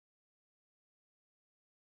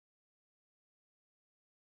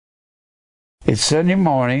It's Sunday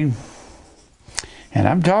morning, and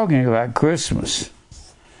I'm talking about Christmas.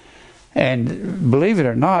 And believe it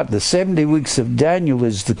or not, the 70 weeks of Daniel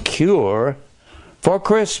is the cure for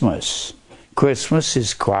Christmas. Christmas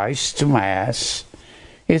is Christ's Mass.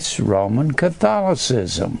 It's Roman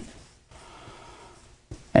Catholicism.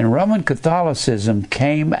 And Roman Catholicism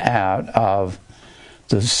came out of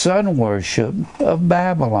the sun worship of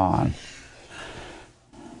Babylon.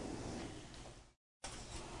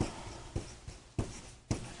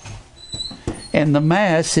 And the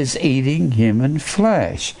Mass is eating human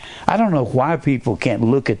flesh. I don't know why people can't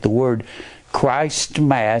look at the word Christ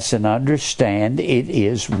Mass and understand it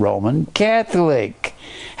is Roman Catholic.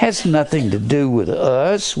 Has nothing to do with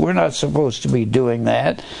us. We're not supposed to be doing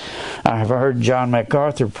that. I've heard John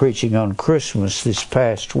MacArthur preaching on Christmas this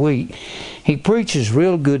past week. He preaches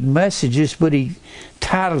real good messages, but he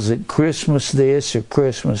titles it Christmas this or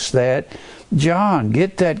Christmas that. John,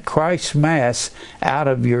 get that Christ Mass out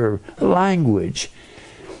of your language.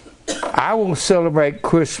 I will celebrate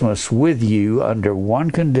Christmas with you under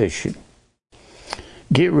one condition.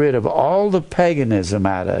 Get rid of all the paganism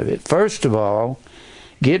out of it. First of all,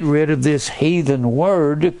 get rid of this heathen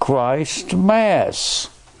word, Christ Mass.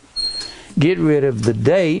 Get rid of the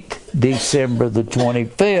date, December the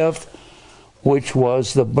 25th, which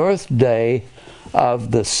was the birthday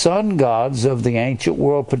of the sun gods of the ancient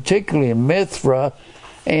world, particularly Mithra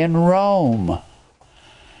in Rome.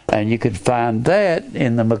 And you could find that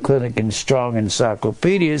in the McClintock and Strong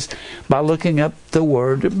encyclopedias by looking up the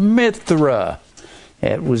word Mithra.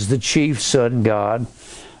 It was the chief sun god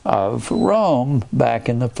of Rome back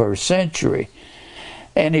in the 1st century.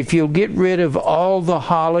 And if you'll get rid of all the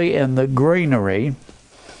holly and the greenery,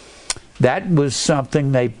 that was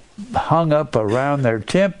something they hung up around their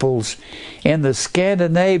temples in the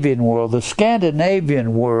Scandinavian world. The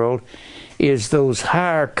Scandinavian world is those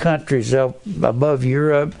higher countries up above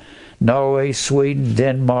Europe, Norway, Sweden,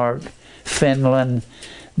 Denmark, Finland.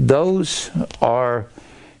 Those are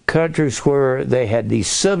countries where they had these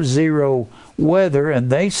sub-zero weather,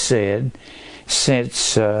 and they said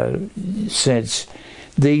since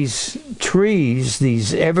these trees,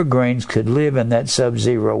 these evergreens, could live in that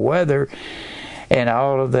sub-zero weather and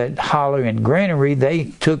all of that holly and greenery, they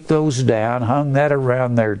took those down, hung that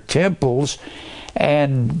around their temples,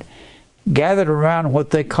 and gathered around what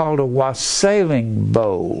they called a wassailing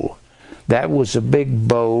bowl. That was a big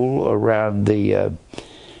bowl around the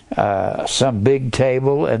some big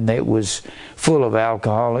table, and it was full of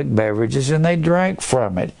alcoholic beverages, and they drank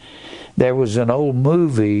from it. There was an old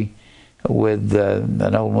movie with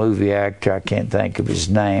an old movie actor, I can't think of his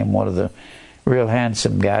name, one of the real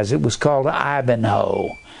handsome guys. It was called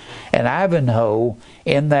Ivanhoe. And Ivanhoe,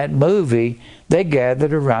 in that movie, they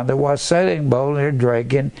gathered around the wassailing bowl and they're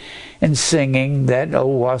drinking and singing that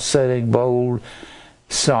old wassailing bowl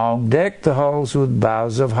song, Deck the Halls with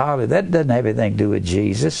Boughs of Holly. That doesn't have anything to do with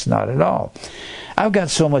Jesus, not at all. I've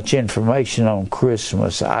got so much information on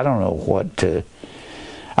Christmas, I don't know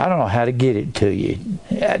how to get it to you.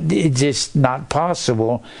 It's just not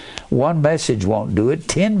possible. One message won't do it.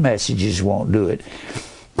 10 messages won't do it.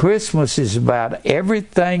 Christmas is about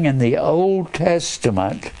everything in the Old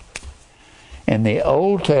Testament. In the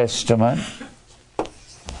Old Testament,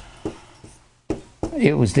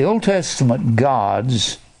 it was the Old Testament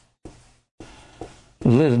gods,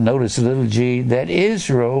 notice little g, that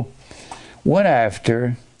Israel went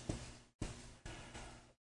after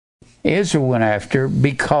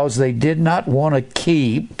because they did not want to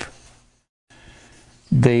keep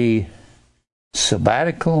the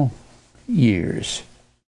sabbatical years.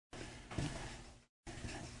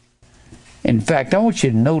 In fact, I want you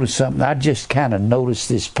to notice something I just kind of noticed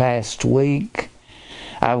this past week.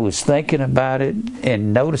 I was thinking about it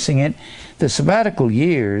and noticing it. The sabbatical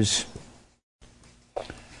years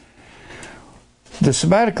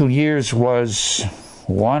was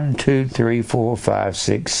 1, 2, 3, 4, 5,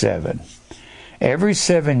 6, 7. Every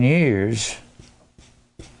 7 years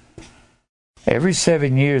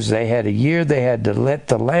they had a year they had to let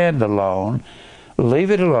the land alone,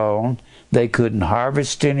 leave it alone. They couldn't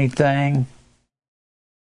harvest anything.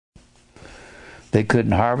 They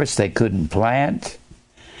couldn't harvest, they couldn't plant.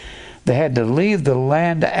 They had to leave the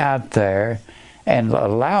land out there and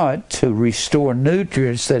allow it to restore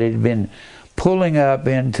nutrients that had been pulling up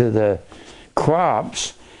into the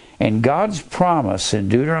crops. And God's promise in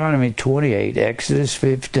Deuteronomy 28, Exodus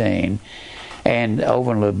 15, and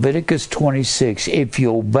over in Leviticus 26, if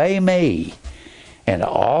you obey me and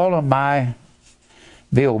all of my,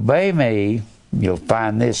 if you obey me, you'll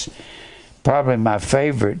find this, probably my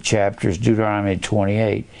favorite chapter is Deuteronomy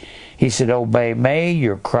 28. He said, obey me,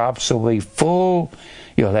 your crops will be full.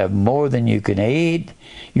 You'll have more than you can eat.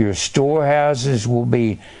 Your storehouses will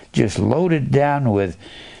be just loaded down with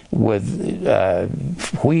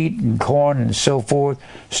wheat and corn and so forth,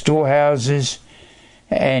 storehouses,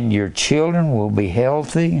 and your children will be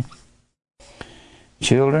healthy.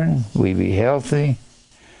 Children will be healthy.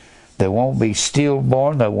 They won't be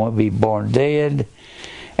stillborn. They won't be born dead.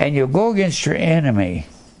 And you'll go against your enemy.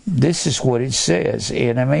 This is what it says.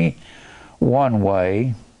 Enemy, one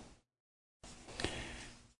way,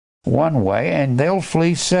 and they'll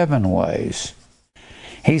flee 7 ways.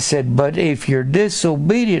 He said, but if you're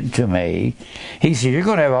disobedient to me, he said, you're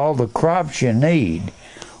going to have all the crops you need.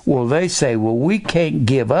 Well, they say, well, we can't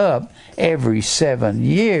give up every 7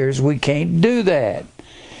 years. We can't do that.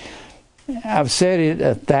 I've said it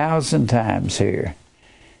 1,000 times here.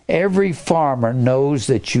 Every farmer knows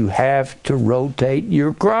that you have to rotate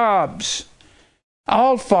your crops.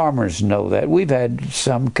 All farmers know that. We've had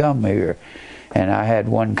some come here, and I had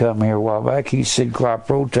one come here a while back. He said crop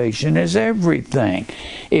rotation is everything.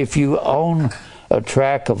 If you own a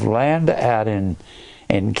tract of land out in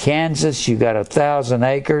Kansas, you got 1,000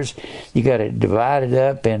 acres, you got it divided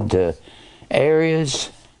up into areas.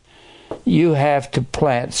 You have to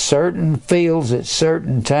plant certain fields at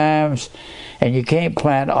certain times, and you can't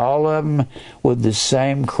plant all of them with the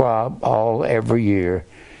same crop every year.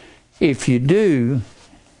 If you do,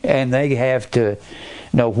 and they have to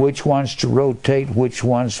know which ones to rotate, which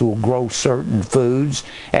ones will grow certain foods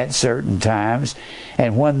at certain times,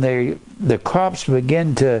 and when the crops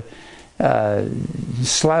begin to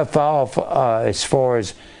slough off as far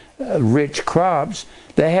as rich crops,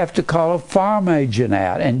 they have to call a farm agent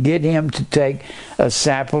out and get him to take a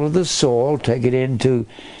sample of the soil, take it into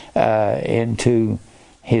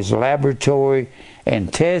his laboratory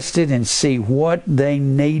and test it and see what they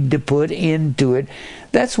need to put into it.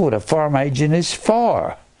 That's what a farm agent is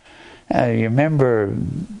for. You remember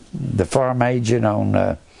the farm agent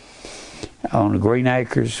on Green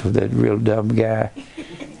Acres with that real dumb guy?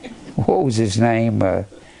 What was his name?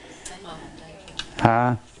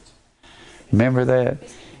 Remember that?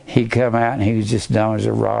 He come out and he was just dumb as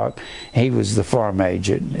a rock. He was the farm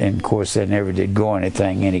agent, and of course they never did go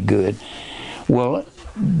anything any good. Well,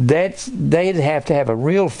 they'd have to have a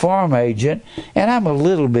real farm agent, and I'm a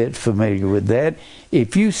little bit familiar with that.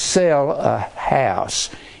 If you sell a house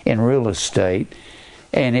in real estate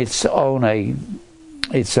and it's on a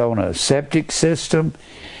septic system,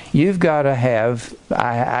 you've got to have,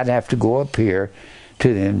 I'd have to go up here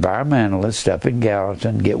to the environmentalist up in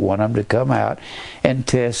Gallatin, get one of them to come out and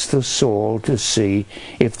test the soil to see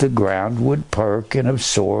if the ground would perk and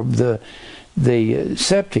absorb the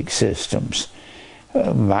septic systems.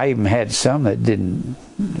 I even had some that didn't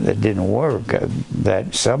work.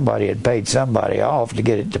 That somebody had paid somebody off to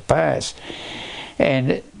get it to pass,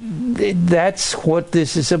 and that's what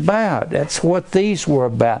this is about. That's what these were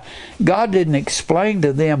about. God didn't explain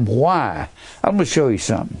to them why. I'm going to show you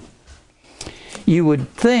something. You would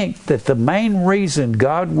think that the main reason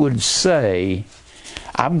God would say,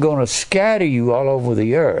 I'm going to scatter you all over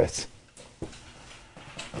the earth,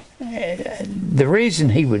 the reason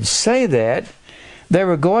he would say that, they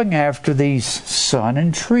were going after these sun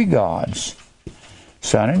and tree gods.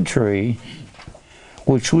 Sun and tree,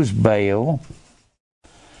 which was Baal,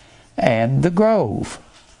 and the grove.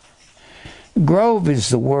 Grove is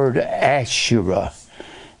the word Asherah.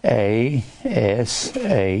 A-S-H-E-R-A-H.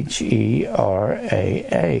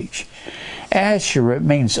 Asherah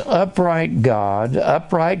means upright god,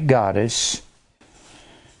 upright goddess.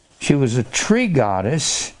 She was a tree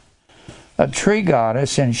goddess,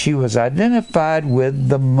 and she was identified with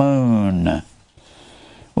the moon.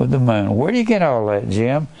 With the moon. Where do you get all that,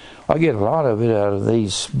 Jim? I get a lot of it out of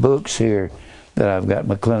these books here that I've got,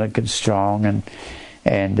 McClintock and Strong,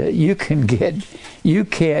 and you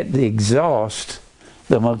can't exhaust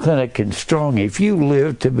the McClintock and Strong. If you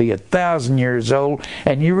live to be 1,000 years old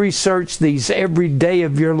and you research these every day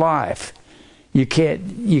of your life, you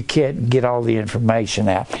can't get all the information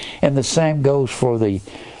out. And the same goes for the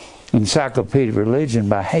Encyclopedia of Religion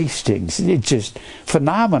by Hastings. It's just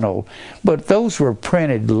phenomenal. But those were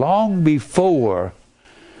printed long before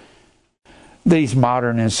these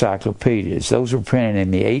modern encyclopedias. Those were printed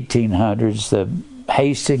in the 1800s. The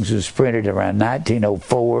Hastings was printed around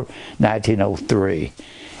 1904, 1903.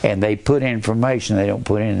 And they put information they don't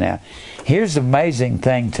put in now. Here's the amazing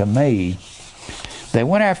thing to me. They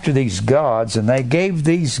went after these gods, and they gave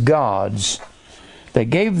these gods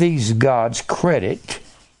credit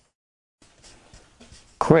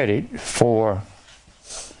for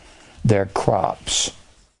their crops,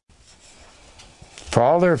 for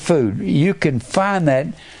all their food. You can find that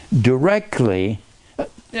directly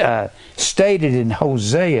stated in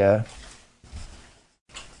Hosea,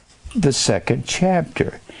 the 2nd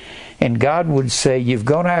chapter. And God would say, you've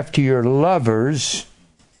gone after your lovers.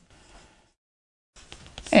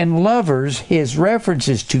 And lovers, his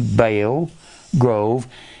references to Baal, Grove,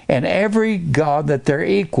 and every god that they're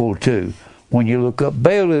equal to. When you look up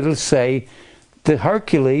Baal, it'll say the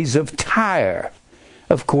Hercules of Tyre.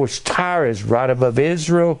 Of course, Tyre is right above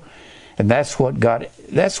Israel, and that's what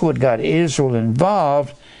got Israel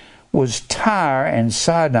involved, was Tyre and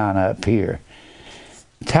Sidon up here.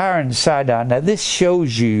 Tyre and Sidon. Now this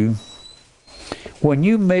shows you, when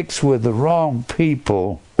you mix with the wrong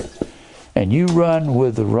people and you run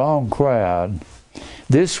with the wrong crowd,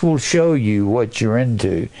 this will show you what you're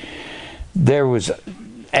into.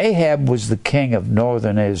 Ahab was the king of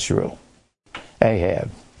northern Israel.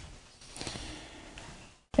 Ahab.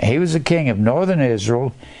 He was the king of northern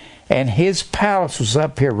Israel, and his palace was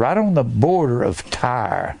up here right on the border of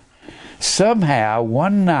Tyre. Somehow,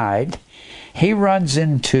 one night, he runs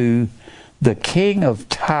into the king of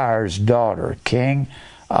Tyre's daughter, king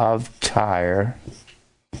of Tyre,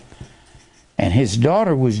 and his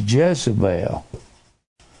daughter was Jezebel.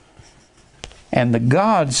 And the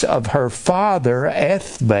gods of her father,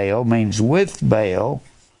 Ethbaal, means with Baal.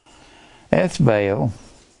 Ethbaal,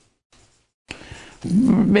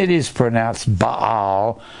 it is pronounced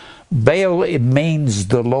Baal. Baal, it means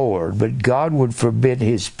the Lord, but God would forbid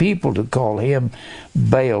his people to call him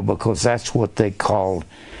Baal, because that's what they called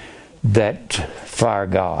that fire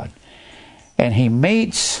god. And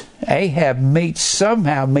Ahab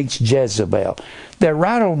somehow meets Jezebel. They're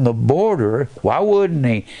right on the border. Why wouldn't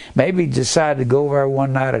he? Maybe he decided to go over there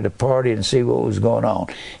one night at a party and see what was going on.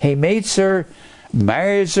 He meets her,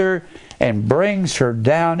 marries her, and brings her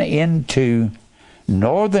down into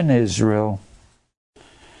northern Israel,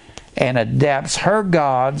 and adapts her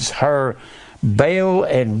gods, her Baal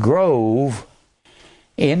and Grove,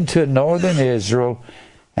 into northern Israel.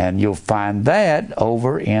 And you'll find that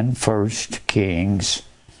over in 1 Kings,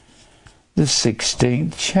 the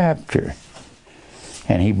 16th chapter.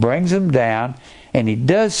 And he brings them down, and he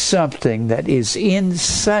does something that is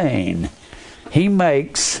insane. He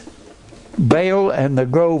makes Baal and the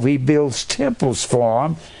Grove, he builds temples for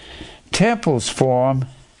them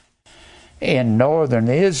in northern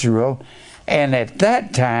Israel. And at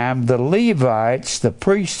that time, the Levites, the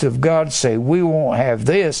priests of God, say, we won't have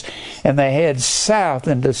this. And they head south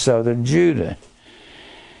into southern Judah.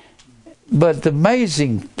 But the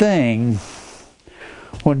amazing thing,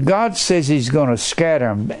 when God says he's going to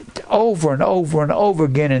scatter them over and over and over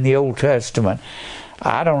again in the Old Testament,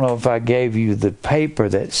 I don't know if I gave you the paper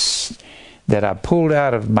that I pulled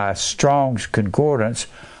out of my Strong's Concordance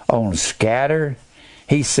on scatter.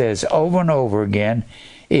 He says over and over again,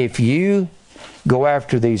 if you go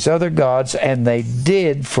after these other gods, and they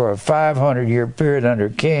did for a 500-year period under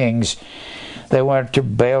kings, they went after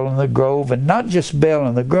Baal and the Grove, and not just Baal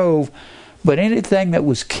and the Grove, but anything that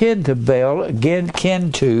was kin to Baal, again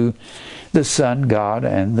kin to the sun god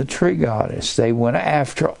and the tree goddess. They went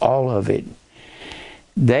after all of it.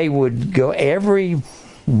 They would go, every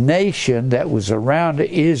nation that was around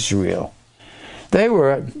Israel, they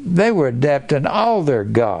were adapting all their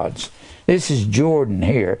gods. This is Jordan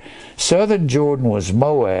here. Southern Jordan was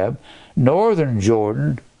Moab. Northern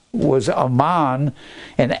Jordan was Ammon.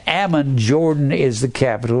 And Ammon, Jordan, is the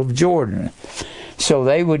capital of Jordan. So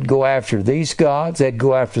they would go after these gods. They'd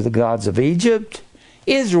go after the gods of Egypt.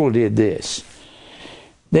 Israel did this.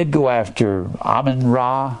 They'd go after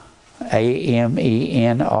Amun-Ra, Amenra.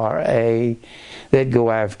 They'd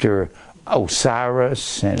go after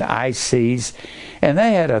Osiris and Isis. And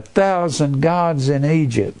they had 1,000 gods in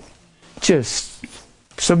Egypt. Just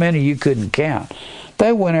so many you couldn't count.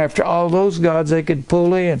 They went after all those gods they could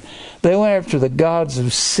pull in. They went after the gods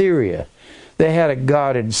of Syria. They had a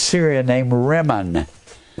god in Syria named Rimmon.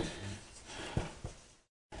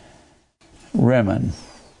 Rimmon.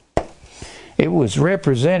 It was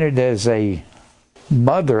represented as a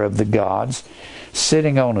mother of the gods,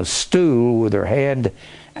 sitting on a stool with her hand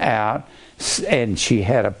out, and she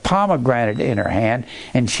had a pomegranate in her hand,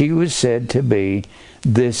 and she was said to be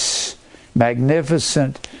this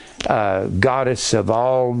magnificent goddess of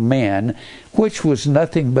all men, which was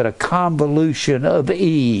nothing but a convolution of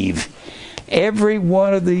Eve. Every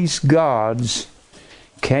one of these gods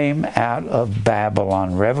came out of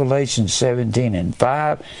Babylon. Revelation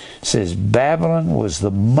 17:5 says Babylon was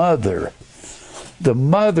the mother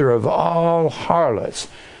of all harlots.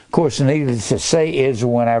 Of course, needless to say,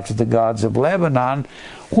 Israel went after the gods of Lebanon,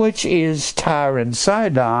 which is Tyre and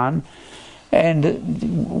Sidon, And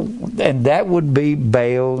that would be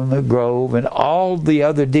Baal and the Grove and all the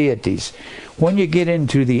other deities. When you get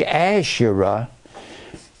into the Asherah,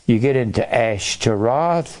 you get into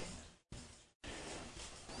Ashtaroth,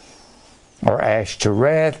 or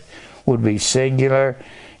Ashtoreth would be singular.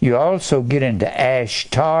 You also get into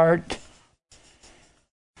Ashtart.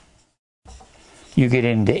 You get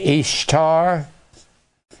into Ishtar.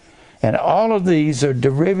 And all of these are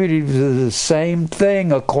derivatives of the same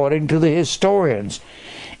thing according to the historians.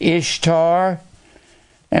 Ishtar,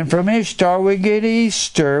 and from Ishtar we get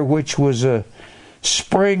Easter, which was a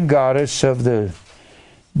spring goddess of the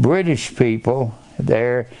British people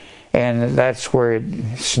there, and that's where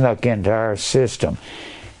it snuck into our system.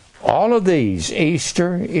 All of these,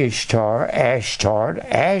 Easter, Ishtar, Ashtart,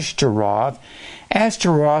 Ashtaroth.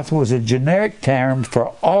 Ashtaroth was a generic term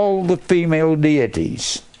for all the female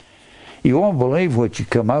deities. You won't believe what you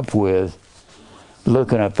come up with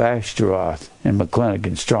looking up Ashtaroth in McClintock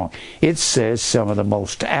and Strong. It says some of the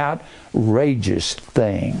most outrageous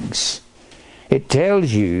things. It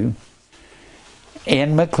tells you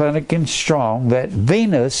in McClintock and Strong that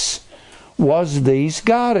Venus was these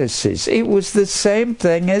goddesses. It was the same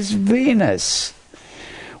thing as Venus.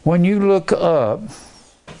 When you look up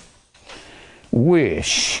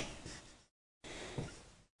wish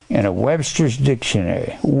in a Webster's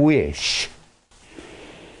dictionary, wish,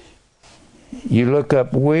 you look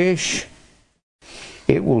up wish,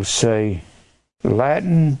 it will say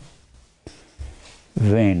Latin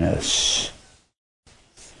Venus.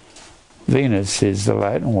 Venus is the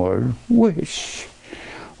Latin word wish.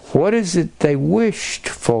 What is it they wished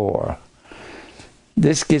for?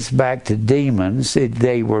 This gets back to demons.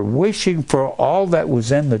 They were wishing for all that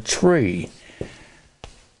was in the tree,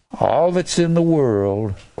 all that's in the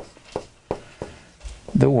world,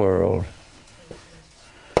 the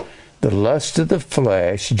lust of the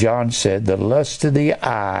flesh, John said, the lust of the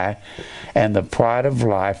eye, and the pride of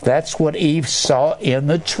life. That's what Eve saw in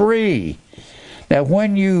the tree. Now,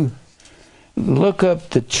 when you look up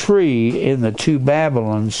the tree in the two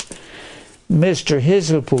Babylons, Mr.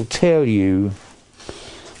 Hislop will tell you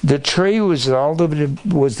the tree was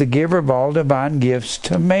the giver of all divine gifts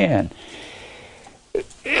to man.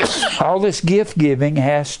 All this gift giving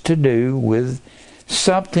has to do with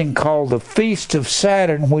something called the Feast of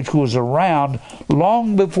Saturn, which was around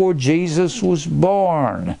long before Jesus was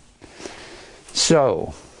born.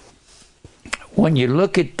 So, when you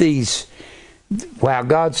look at these, while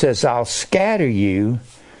God says, I'll scatter you,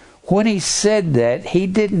 when he said that, he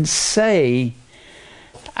didn't say,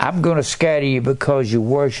 I'm going to scatter you because you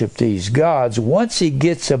worship these gods. Once he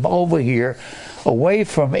gets them over here, away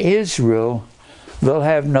from Israel, they'll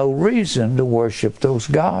have no reason to worship those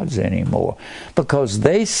gods anymore, because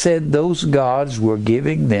they said those gods were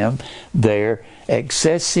giving them their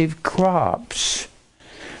excessive crops.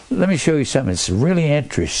 Let me show you something that's really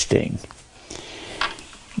interesting.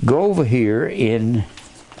 Go over here in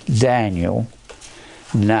Daniel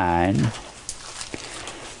 9.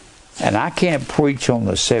 And I can't preach on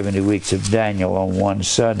the 70 weeks of Daniel on one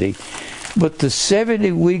Sunday, but the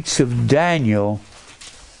 70 weeks of Daniel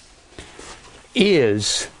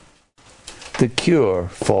is the cure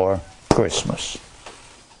for Christmas.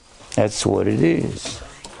 That's what it is.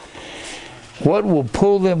 What will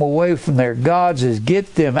pull them away from their gods is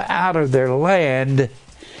get them out of their land,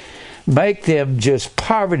 make them just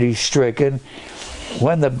poverty-stricken.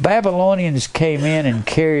 When the Babylonians came in and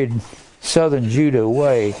carried southern Judah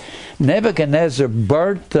away, Nebuchadnezzar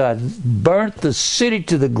burnt the city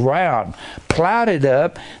to the ground, plowed it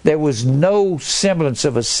up. There was no semblance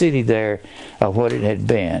of a city there of what it had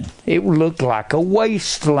been. It looked like a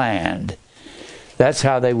wasteland. That's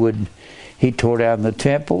how he tore down the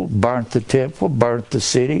temple, burnt the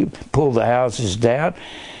city, pulled the houses down,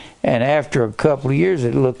 and after a couple of years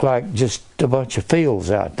it looked like just a bunch of fields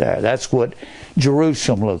out there. That's what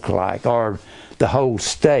Jerusalem looked like, or the whole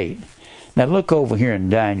state. Now look over here in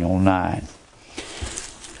Daniel 9.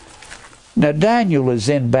 Now Daniel is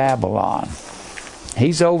in Babylon.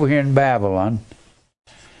 He's over here in Babylon.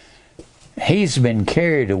 He's been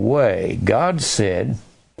carried away. God said,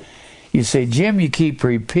 you say, Jim, you keep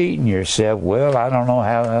repeating yourself. Well, I don't know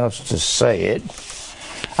how else to say it.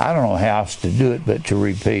 I don't know how else to do it but to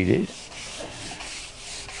repeat it.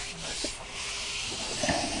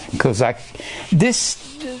 Because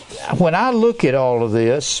when I look at all of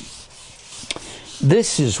this,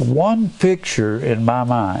 this is one picture in my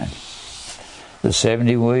mind. The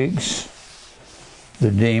 70 weeks,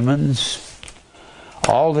 the demons,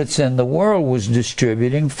 all that's in the world was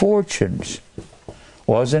distributing fortunes,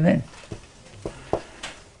 wasn't it?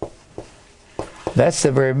 That's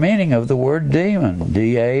the very meaning of the word demon.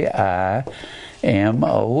 D-A-I-M-O-N-I-O-N.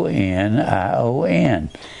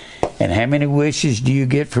 And how many wishes do you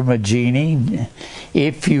get from a genie?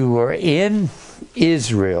 If you were in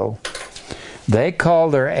Israel, they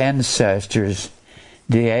call their ancestors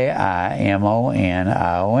D-A-I-M-O-N-I-O-N,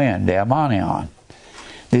 Daimonion.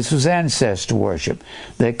 This was ancestor worship.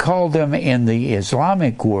 They called them in the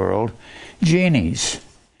Islamic world genies.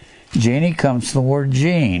 Genie comes from the word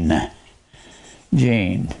jinn.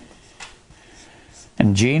 Jinn.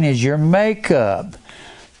 And jinn is your makeup.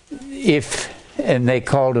 And they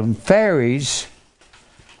called them fairies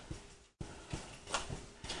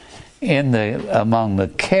among the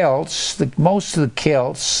Celts. Most of the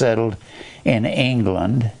Celts settled in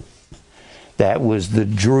England. That was the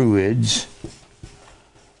Druids,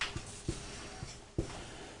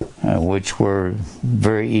 which were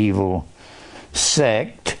very evil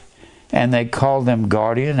sect, and they called them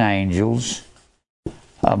guardian angels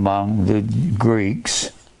among the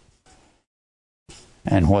Greeks.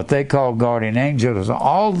 And what they call guardian angels,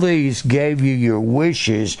 all these gave you your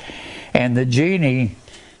wishes, and the genie,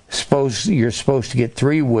 you're supposed to get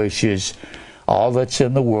 3 wishes: all that's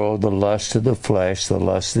in the world, the lust of the flesh, the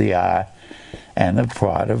lust of the eye, and the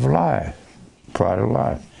pride of life. Pride of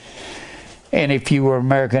life. And if you were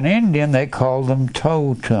American Indian, they called them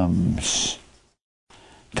totems.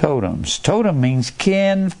 Totems. Totem means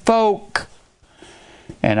kinfolk.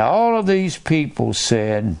 And all of these people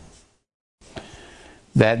said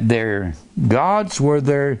that their gods were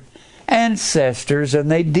their ancestors,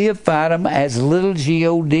 and they deified them as little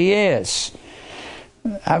gods.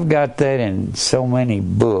 I've got that in so many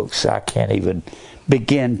books, I can't even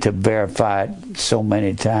begin to verify it so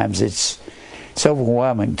many times. It's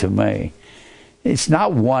overwhelming to me. It's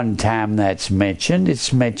not one time that's mentioned.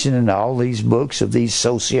 It's mentioned in all these books of these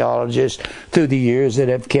sociologists through the years that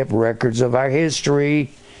have kept records of our history.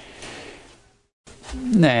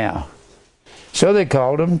 Now, so they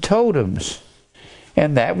called them totems.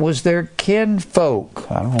 And that was their kinfolk.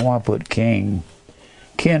 I don't know why I put king.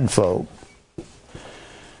 Kinfolk.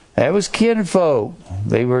 That was kinfolk.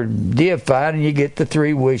 They were deified, and you get the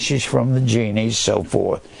 3 wishes from the genies, so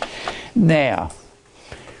forth. Now,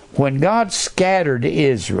 when God scattered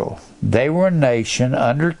Israel, they were a nation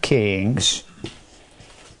under kings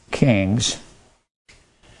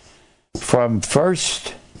from 1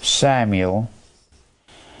 Samuel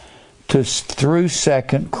through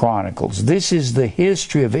 2 Chronicles. This is the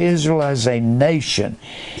history of Israel as a nation.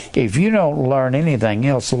 If you don't learn anything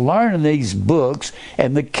else, learn these books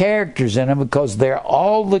and the characters in them, because they're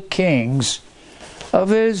all the kings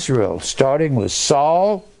of Israel, starting with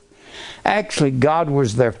Saul. Actually, God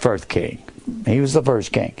was their first king. He was the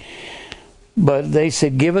first king. But they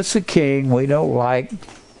said, give us a king. We don't want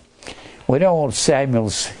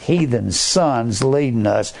Samuel's heathen sons leading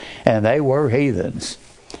us. And they were heathens.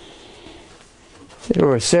 There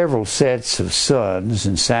were several sets of sons,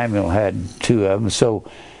 and Samuel had 2 of them. So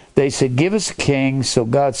they said, give us a king. So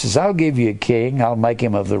God says, I'll give you a king. I'll make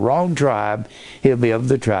him of the wrong tribe. He'll be of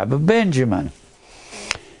the tribe of Benjamin.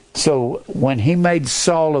 So when he made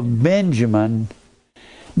Saul of Benjamin,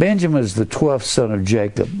 Benjamin is the 12th son of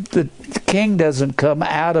Jacob. The king doesn't come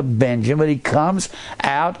out of Benjamin. He comes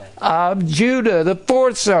out of Judah, the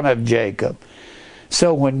 4th son of Jacob.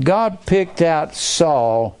 So when God picked out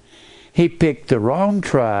Saul, he picked the wrong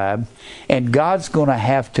tribe, and God's going to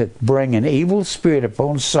have to bring an evil spirit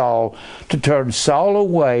upon Saul to turn Saul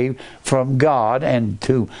away from God and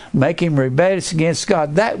to make him rebellious against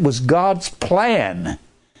God. That was God's plan.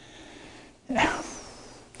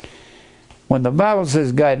 When the Bible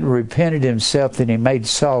says God repented himself that he made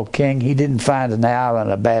Saul king, he didn't find an aisle in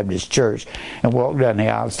a Baptist church and walk down the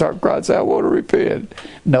aisle and start crying and say, I want to repent.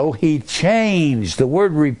 No, he changed. The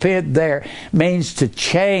word repent there means to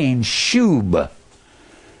change. Shub.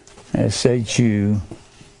 S-H-U-W-B.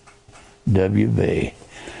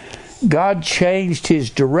 God changed his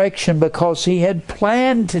direction because he had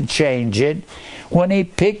planned to change it when he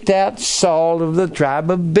picked out Saul of the tribe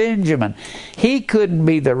of Benjamin. He couldn't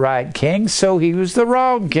be the right king, so he was the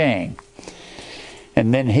wrong king.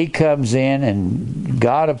 And then he comes in and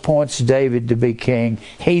God appoints David to be king.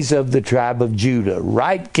 He's of the tribe of Judah,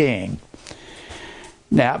 right king.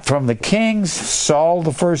 Now, from the kings, Saul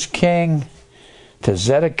the first king to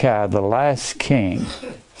Zedekiah the last king,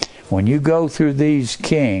 when you go through these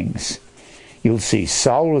kings, you'll see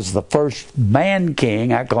Saul was the first man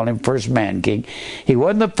king. I call him first man king. He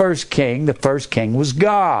wasn't the first king. The first king was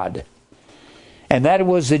God. And that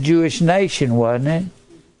was the Jewish nation, wasn't it?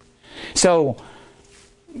 So,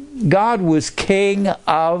 God was king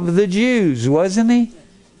of the Jews, wasn't he?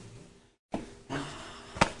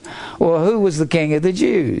 Well, who was the king of the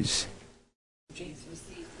Jews?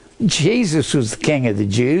 Jesus was the king of the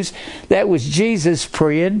Jews. That was Jesus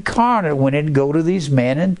pre-incarnate when he'd go to these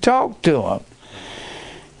men and talk to them.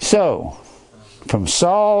 So, from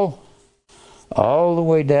Saul all the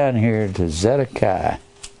way down here to Zedekiah,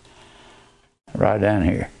 right down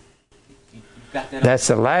here. That's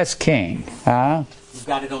the last king. Huh? You've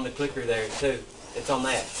got it on the clicker there, too. It's on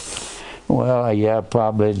that. Well, yeah, I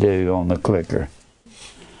probably do on the clicker.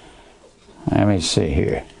 Let me see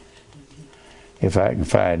here. If I can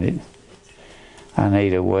find it. I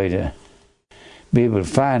need a way to be able to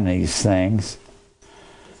find these things.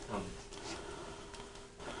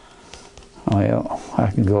 Well, I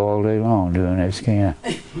can go all day long doing this, can't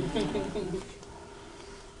I?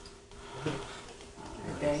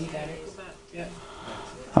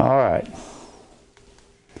 All right.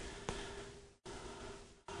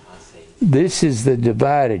 This is the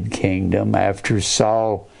divided kingdom after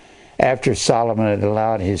Solomon had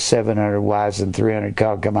allowed his 700 wives and 300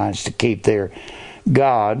 concubines to keep their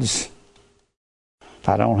gods.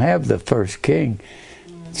 I don't have the first king.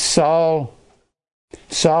 Saul,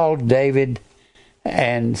 David,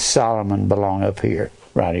 and Solomon belong up here,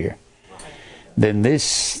 right here. Then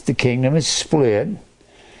the kingdom is split.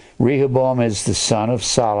 Rehoboam is the son of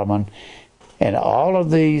Solomon, and all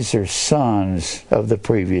of these are sons of the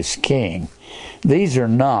previous king. These are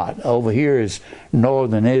not. Over here is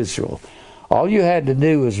northern Israel. All you had to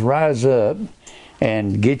do was rise up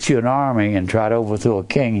and get you an army and try to overthrow a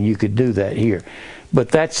king, and you could do that here. But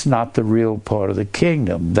that's not the real part of the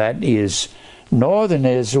kingdom. That is northern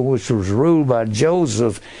Israel, which was ruled by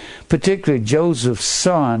Joseph, particularly Joseph's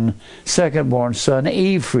son, second-born son,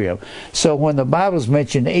 Ephraim. So when the Bible's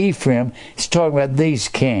mentioned Ephraim, it's talking about these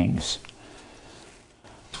kings.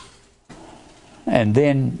 And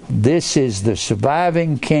then this is the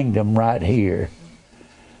surviving kingdom right here,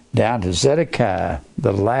 down to Zedekiah,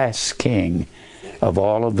 the last king of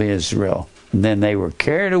all of Israel. And then they were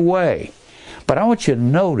carried away. But I want you to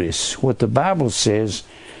notice what the Bible says,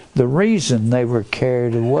 the reason they were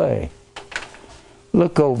carried away.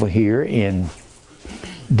 Look over here in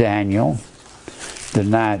Daniel, the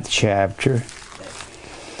 9th chapter.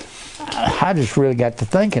 I just really got to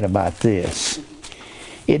thinking about this.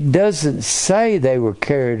 It doesn't say they were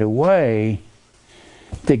carried away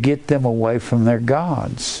to get them away from their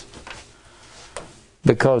gods.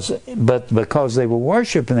 Because they were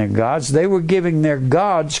worshiping their gods, they were giving their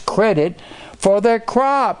gods credit for their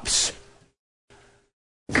crops.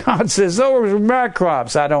 God says, those are my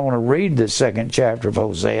crops. I don't want to read the 2nd chapter of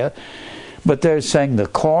Hosea, but they're saying the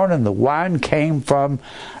corn and the wine came from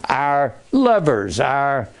our lovers,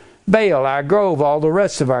 our Baal, our Grove, all the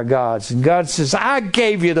rest of our gods. And God says, I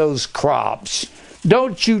gave you those crops.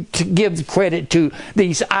 Don't you give credit to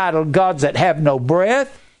these idol gods that have no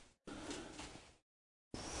breath.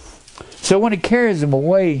 So when he carries them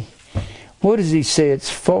away, what does he say it's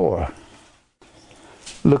for?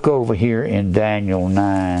 Look over here in Daniel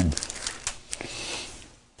 9.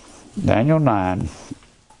 Daniel 9.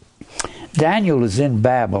 Daniel is in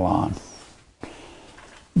Babylon.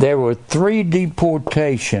 There were 3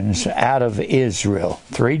 deportations out of Israel.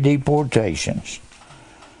 3 deportations.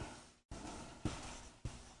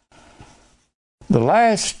 The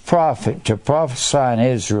last prophet to prophesy in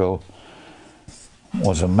Israel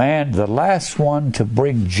was a man, the last one to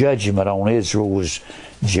bring judgment on Israel was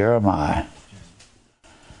Jeremiah.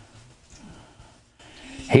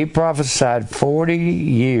 He prophesied 40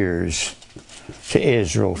 years to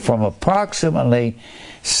Israel from approximately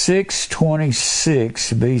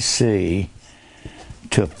 626 BC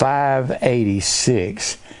to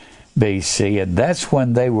 586 BC, and that's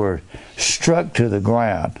when they were struck to the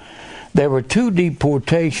ground. There were 2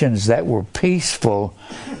 deportations that were peaceful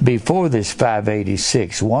before this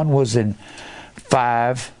 586. One was in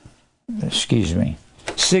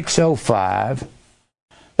 605.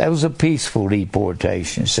 That was a peaceful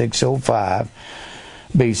deportation, 605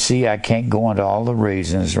 BC. I can't go into all the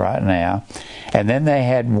reasons right now. And then they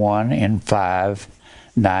had one in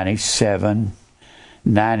 597,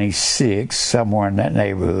 96, somewhere in that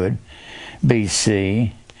neighborhood,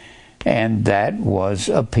 BC. And that was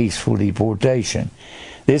a peaceful deportation.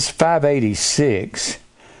 This 586,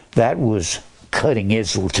 that was cutting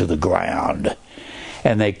Israel to the ground.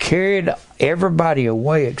 And they carried everybody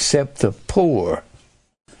away except the poor.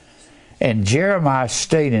 And Jeremiah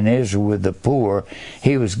stayed in Israel with the poor.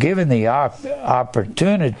 He was given the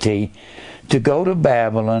opportunity to go to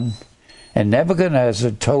Babylon, and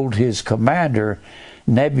Nebuchadnezzar told his commander,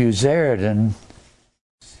 Nebuzaradan,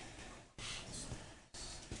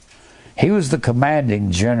 he was the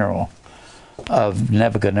commanding general of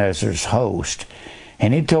Nebuchadnezzar's host.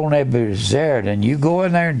 And he told Nebuzaradan, you go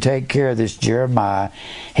in there and take care of this Jeremiah.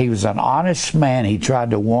 He was an honest man. He tried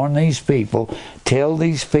to warn these people, tell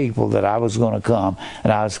these people that I was going to come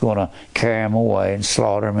and I was going to carry them away and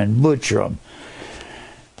slaughter them and butcher them.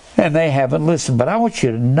 And they haven't listened. But I want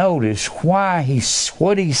you to notice what he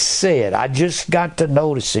said. I just got to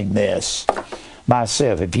noticing this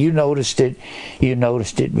myself. If you noticed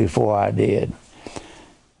it before I did.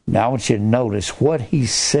 Now I want you to notice what he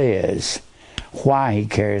says, why he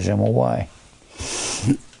carries them away.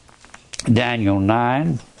 Daniel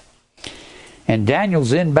 9. And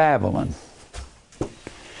Daniel's in Babylon.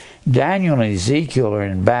 Daniel and Ezekiel are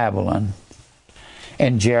in Babylon.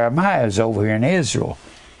 And Jeremiah is over here in Israel.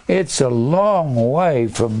 It's a long way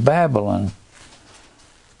from Babylon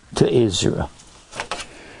to Israel.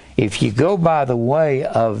 If you go by the way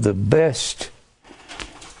of the best,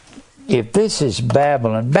 if this is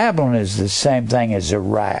Babylon, Babylon is the same thing as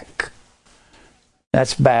Iraq.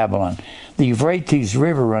 That's Babylon. The Euphrates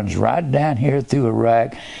River runs right down here through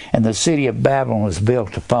Iraq, and the city of Babylon was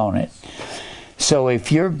built upon it. So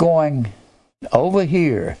if you're going over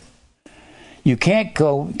here, you can't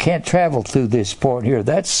travel through this port here.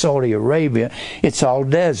 That's Saudi Arabia. It's all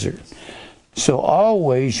desert. So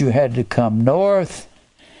always you had to come north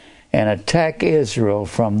and attack Israel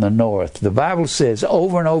from the north. The Bible says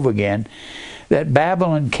over and over again that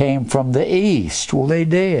Babylon came from the east. Well, they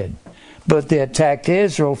did. But they attacked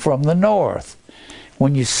Israel from the north.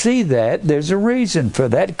 When you see that, there's a reason for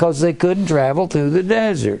that, because they couldn't travel through the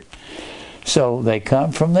desert. So they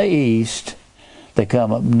come from the east. They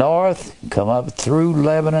come up north, come up through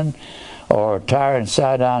Lebanon or Tyre and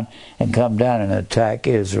Sidon, and come down and attack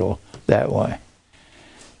Israel that way.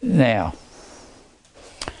 Now,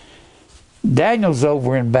 Daniel's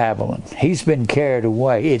over in Babylon. He's been carried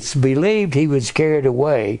away. It's believed he was carried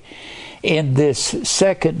away in this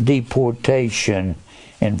second deportation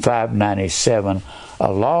in 597,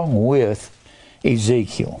 along with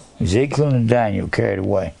Ezekiel. Ezekiel and Daniel carried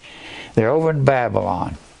away. They're over in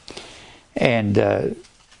Babylon. And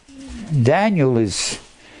Daniel is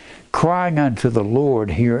crying unto the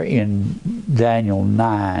Lord here in Daniel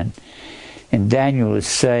 9. And Daniel is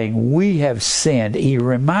saying, we have sinned. He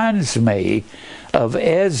reminds me of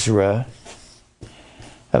Ezra,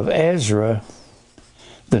 the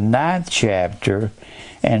 9th chapter,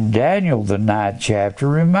 and Daniel, the 9th chapter,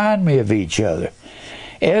 remind me of each other.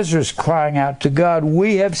 Ezra's crying out to God,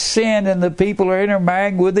 we have sinned, and the people are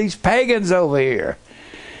intermarrying with these pagans over here.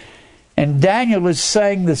 And Daniel is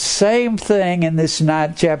saying the same thing in this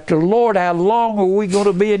 9th chapter. Lord, how long are we going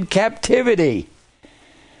to be in captivity?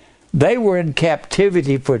 They were in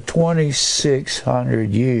captivity for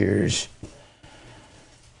 2,600 years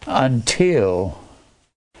until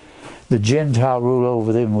the Gentile rule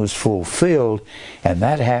over them was fulfilled, and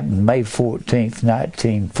that happened May 14th,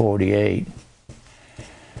 1948.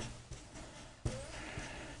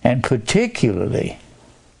 And particularly,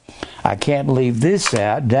 I can't leave this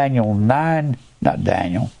out, Luke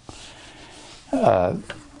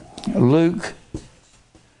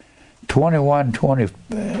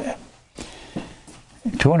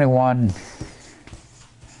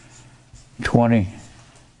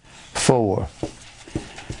 21:24.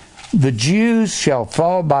 The Jews shall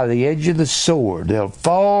fall by the edge of the sword. They'll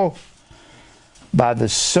fall by the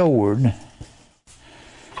sword,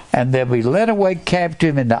 and they'll be led away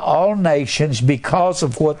captive into all nations because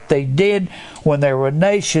of what they did when they were a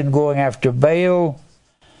nation going after Baal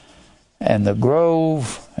and the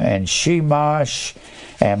Grove and Shemash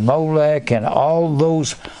and Molech and all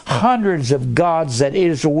those hundreds of gods that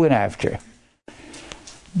Israel went after.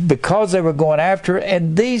 Because they were going after it,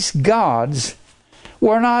 and these gods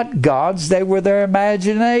were not gods, they were their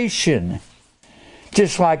imagination.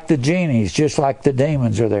 Just like the genies, just like the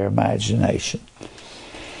demons are their imagination.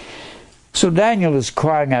 So Daniel is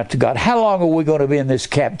crying out to God, how long are we going to be in this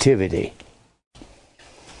captivity?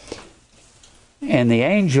 And the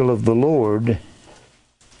angel of the Lord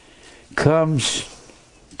comes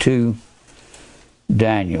to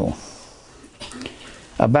Daniel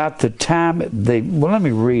about the time let me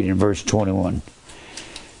read in verse 21.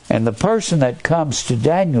 And the person that comes to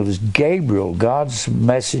Daniel is Gabriel, God's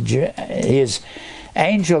messenger, his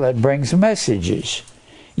angel that brings messages.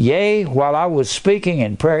 Yea, while I was speaking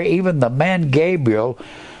in prayer, even the man Gabriel,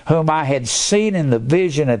 whom I had seen in the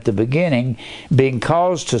vision at the beginning, being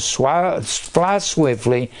caused to fly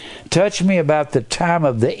swiftly, touched me about the time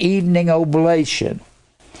of the evening oblation.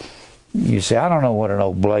 You say, I don't know what an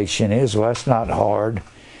oblation is. Well, that's not hard.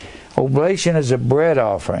 Oblation is a bread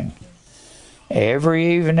offering.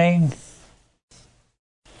 Every evening,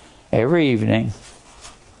 they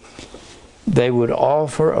would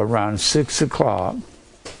offer around 6 o'clock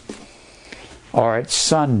or at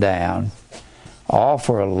sundown,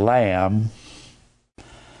 offer a lamb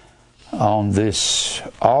on this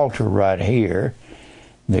altar right here.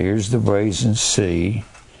 There's the brazen sea.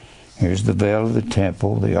 Here's the veil of the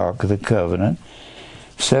temple, the Ark of the Covenant.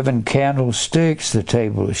 7 candlesticks, the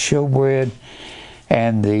table of showbread,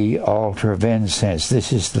 and the altar of incense.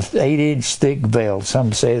 This is the 8-inch thick veil.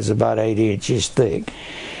 Some say it's about 8 inches thick.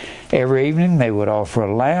 Every evening they would offer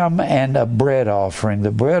a lamb and a bread offering.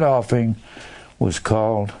 The bread offering was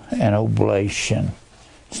called an oblation.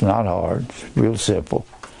 It's not hard. It's real simple.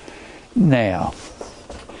 Now,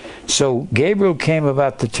 so Gabriel came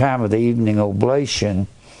about the time of the evening oblation,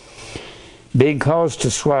 being caused to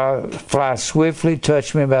fly swiftly,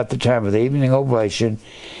 touched me about the time of the evening oblation.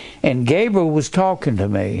 And Gabriel was talking to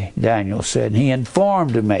me, Daniel said, and he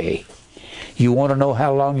informed me. You want to know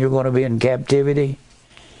how long you're going to be in captivity?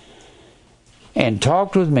 And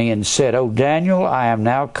talked with me and said, O Daniel, I am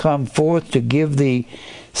now come forth to give thee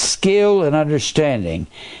skill and understanding.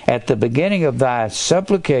 At the beginning of thy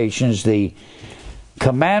supplications, the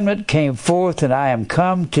commandment came forth, and I am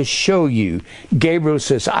come to show you. Gabriel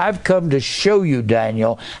says, I've come to show you,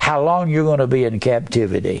 Daniel, how long you're going to be in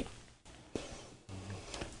captivity.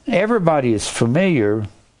 Everybody is familiar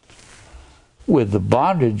with the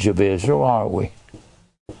bondage of Israel, aren't we?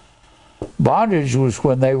 Bondage was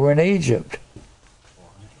when they were in Egypt.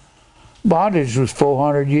 Bondage was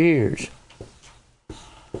 400 years.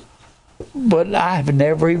 But I've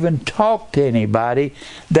never even talked to anybody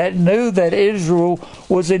that knew that Israel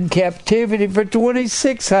was in captivity for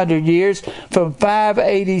 2,600 years, from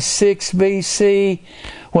 586 BC,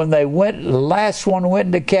 when the last one went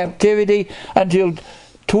into captivity, until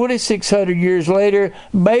 2,600 years later,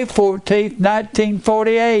 May 14th,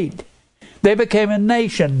 1948. They became a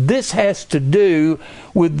nation. This has to do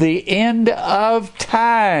with the end of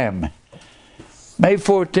time. May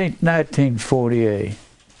 14th, 1948.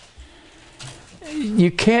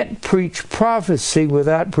 You can't preach prophecy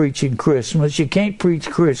without preaching Christmas. You can't preach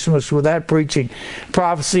Christmas without preaching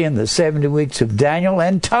prophecy in the 70 weeks of Daniel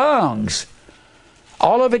and tongues.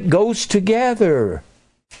 All of it goes together.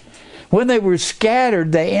 When they were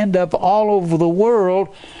scattered, they end up all over the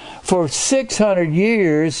world for 600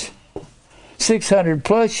 years, 600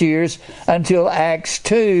 plus years, until Acts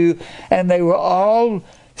 2, and they were all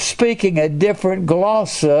speaking a different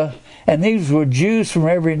glossa, and these were Jews from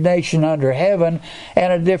every nation under heaven,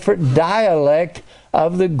 and a different dialect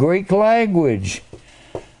of the Greek language.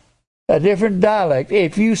 A different dialect.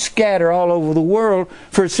 If you scatter all over the world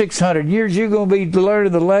for 600 years, you're going to be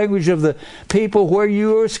learning the language of the people where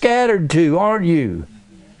you are scattered to, aren't you?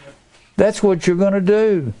 That's what you're going to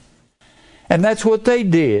do. And that's what they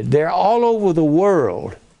did. They're all over the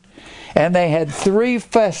world. And they had 3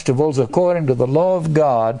 festivals, according to the law of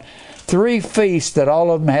God, 3 feasts that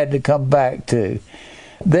all of them had to come back to.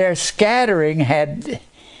 Their scattering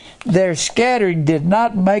did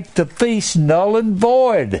not make the feast null and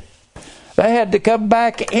void. They had to come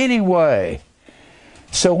back anyway.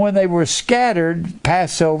 So when they were scattered,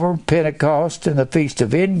 Passover, Pentecost, and the Feast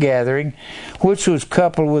of Ingathering, which was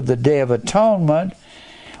coupled with the Day of Atonement,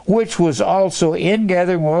 which was also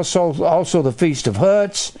Ingathering, was also the Feast of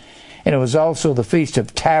Huts, and it was also the Feast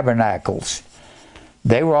of Tabernacles.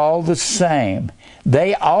 They were all the same.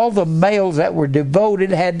 All the males that were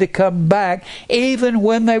devoted had to come back even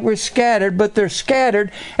when they were scattered, but they're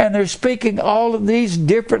scattered and they're speaking all of these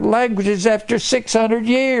different languages after 600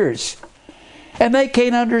 years. And they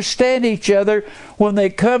can't understand each other when they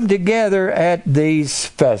come together at these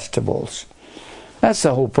festivals. That's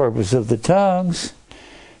the whole purpose of the tongues.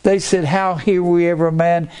 They said, how hear we every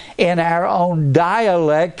man in our own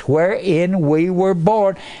dialect wherein we were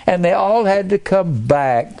born? And they all had to come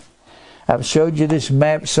back. I've showed you this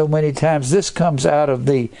map so many times. This comes out of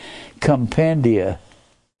the Compendia.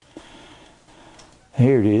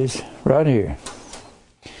 Here it is, right here.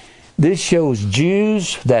 This shows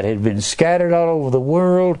Jews that had been scattered all over the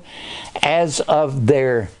world as of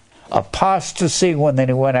their apostasy when they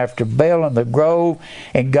went after Baal in the grove,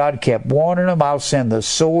 and God kept warning them, I'll send the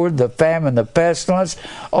sword, the famine, the pestilence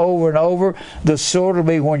over and over. The sword will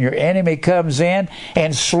be when your enemy comes in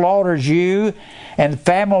and slaughters you, and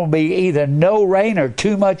famine will be either no rain or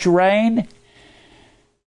too much rain,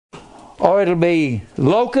 or it'll be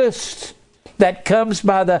locusts that comes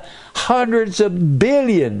by the hundreds of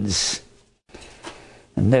billions,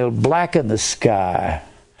 and they'll blacken the sky.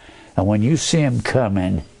 And when you see them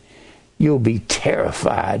coming, you'll be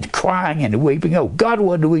terrified, crying and weeping. Oh God,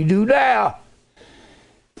 what do we do now?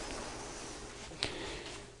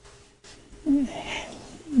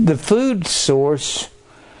 The food source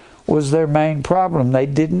was their main problem. They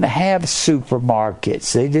didn't have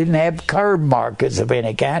supermarkets. They didn't have curb markets of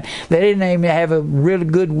any kind. They didn't even have a really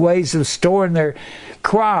good ways of storing their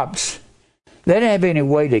crops. They didn't have any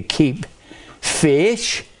way to keep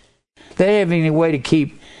fish. They didn't have any way to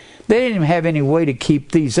keep. They didn't even have any way to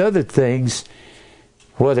keep these other things,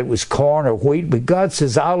 whether it was corn or wheat. But God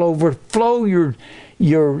says, "I'll overflow your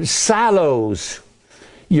silos,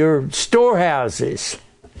 your storehouses,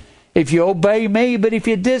 if you obey me. But if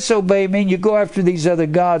you disobey me and you go after these other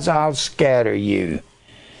gods, I'll scatter you."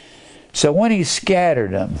 So when he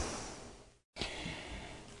scattered them,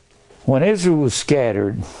 when Israel was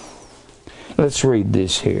scattered, let's read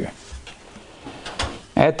this here.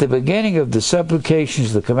 "At the beginning of the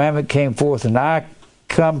supplications, the commandment came forth, and I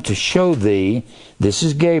come to show thee," this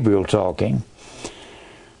is Gabriel talking,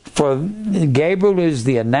 for Gabriel is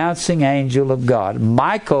the announcing angel of God.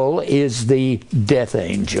 Michael is the death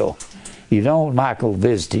angel. You don't want Michael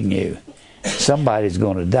visiting you. Somebody's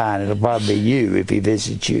going to die, and it'll probably be you if he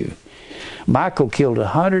visits you. Michael killed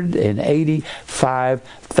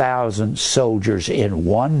 185,000 soldiers in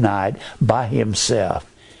one night by himself.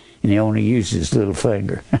 And he only used his little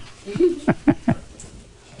finger.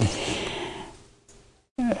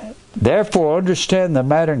 "Therefore understand the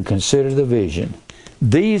matter and consider the vision.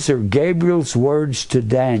 These are Gabriel's words to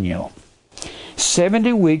Daniel.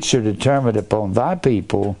 70 weeks are determined upon thy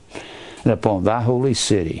people and upon thy holy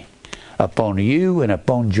city, upon you and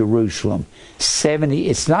upon Jerusalem." 70,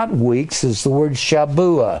 it's not weeks, it's the word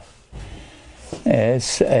Shabuah.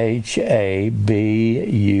 Shabuah.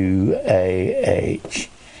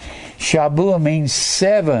 Shabuah means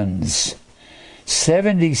sevens.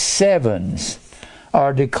 70 sevens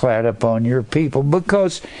are declared upon your people,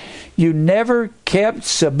 because you never kept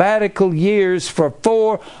sabbatical years for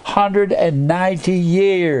 490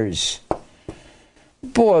 years.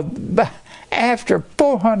 Boy, after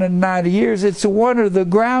 490 years, it's a wonder the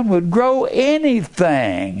ground would grow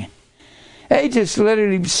anything. They just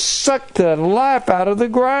literally sucked the life out of the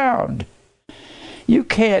ground. You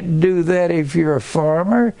can't do that if you're a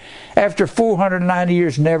farmer. After 490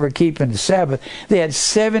 years never keeping the Sabbath, they had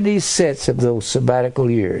 70 sets of those sabbatical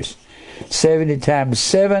years. 70 times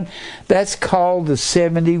 7, that's called the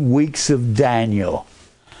 70 weeks of Daniel.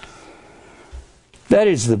 That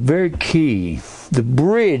is the very key, the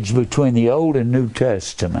bridge between the Old and New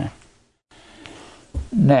Testament.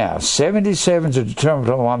 Now, 77s are determined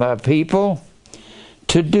upon thy people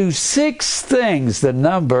to do 6 things, the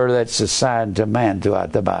number that's assigned to man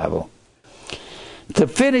throughout the Bible. To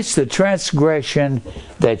finish the transgression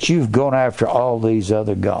that you've gone after all these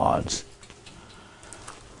other gods,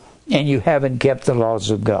 and you haven't kept the laws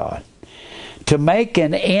of God. To make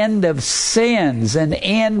an end of sins. An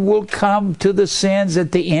end will come to the sins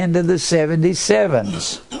at the end of the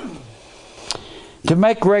 77s. To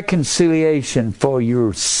make reconciliation for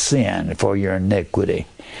your sin, for your iniquity.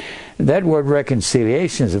 That word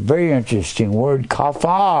reconciliation is a very interesting word,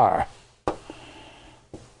 kafar.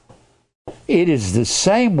 It is the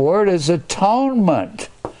same word as atonement.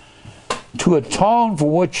 To atone for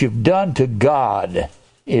what you've done to God,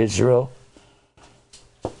 Israel.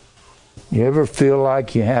 You ever feel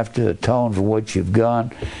like you have to atone for what you've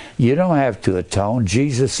done? You don't have to atone.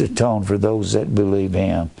 Jesus atoned for those that believe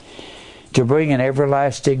Him. To bring an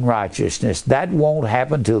everlasting righteousness. That won't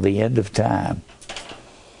happen till the end of time.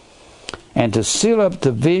 And to seal up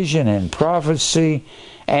the vision and prophecy,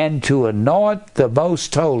 and to anoint the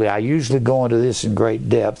most holy. I usually go into this in great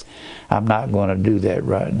depth. I'm not going to do that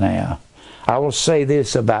right now. I will say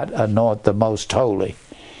this about anoint the most holy.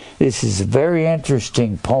 This is a very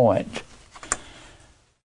interesting point.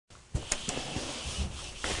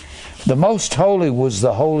 The most holy was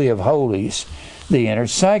the Holy of Holies, the inner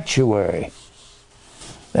sanctuary.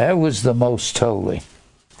 That was the most holy.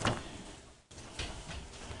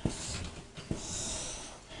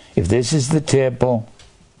 If this is the temple,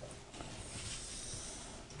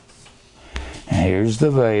 and here's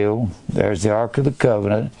the veil, there's the Ark of the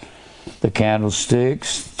Covenant, the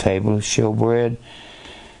candlesticks, table of showbread,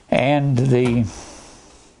 and the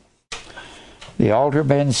altar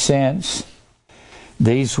of incense.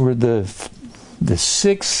 These were the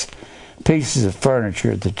 6 pieces of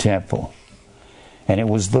furniture at the temple. And it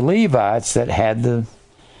was the Levites that had the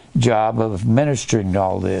job of ministering to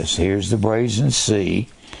all this. Here's the brazen sea.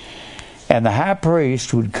 And the high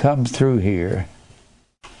priest would come through here.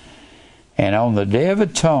 And on the Day of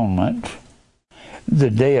Atonement, the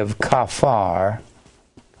day of Kafar,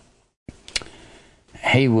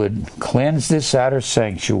 he would cleanse this outer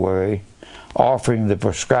sanctuary, offering the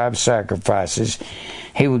prescribed sacrifices.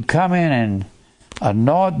 He would come in and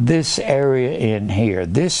anoint this area in here.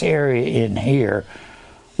 This area in here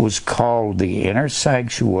was called the inner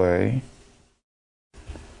sanctuary.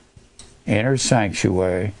 Inner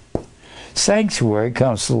sanctuary. Sanctuary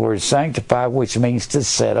comes from the word sanctify, which means to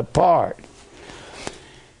set apart.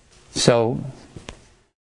 So,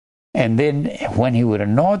 and then when he would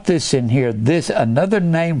anoint this in here, this another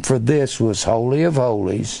name for this was Holy of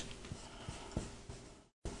Holies.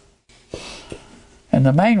 And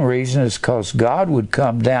the main reason is because God would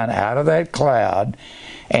come down out of that cloud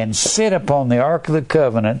and sit upon the Ark of the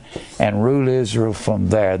Covenant and rule Israel from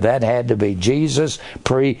there. That had to be Jesus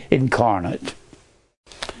pre-incarnate.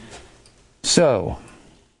 So,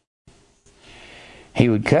 he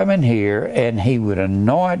would come in here and he would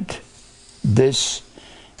anoint this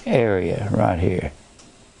area right here.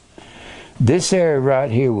 This area right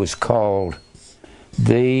here was called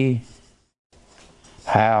the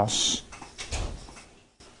house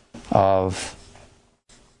of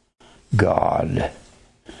God,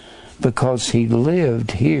 because he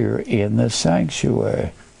lived here in the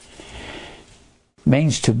sanctuary.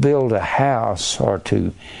 Means to build a house or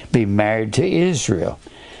to be married to Israel.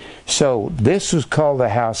 So this was called the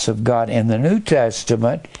house of God. In the New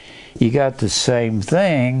Testament, you got the same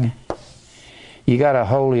thing. You got a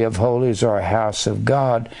Holy of Holies or a house of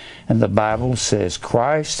God, and the Bible says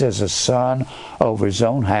Christ as a son over his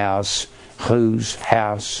own house. Whose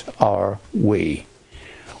house are we?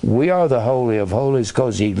 We are the Holy of Holies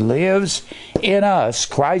because he lives in us.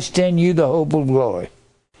 Christ in you, the hope of glory.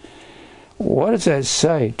 What does that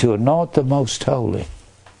say? To anoint the most holy.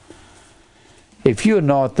 If you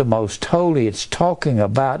anoint the most holy, it's talking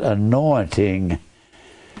about anointing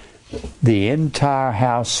the entire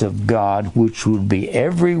house of God, which would be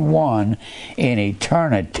everyone in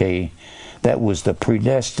eternity that was the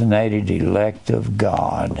predestinated elect of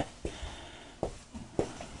God.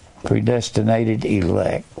 Predestinated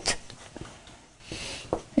elect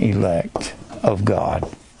of God.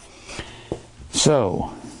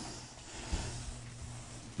 So,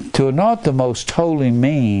 to anoint the most holy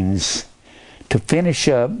means to finish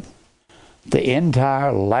up the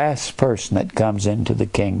entire last person that comes into the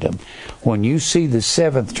kingdom. When you see the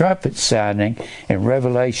seventh trumpet sounding in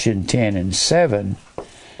Revelation 10 and 7,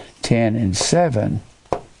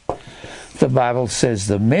 the Bible says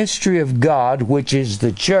the mystery of God, which is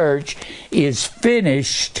the church, is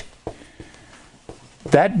finished.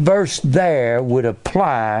 That verse there would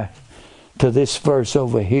apply to this verse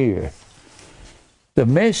over here. The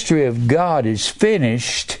mystery of God is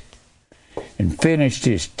finished, and finished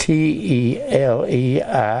is T-E-L-E-I-O-T-E-S.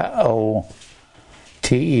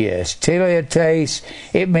 Teleotes,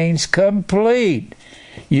 it means complete.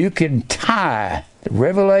 You can tie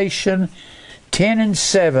Revelation 10 and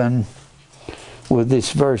 7 with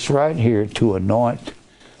this verse right here, to anoint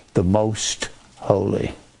the most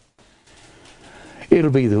holy.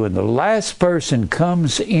 It'll be when the last person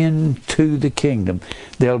comes into the kingdom,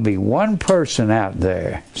 there'll be one person out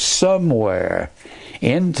there somewhere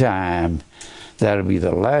in time that'll be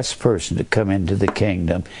the last person to come into the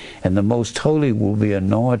kingdom, and the most holy will be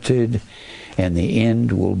anointed, and the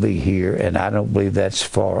end will be here, and I don't believe that's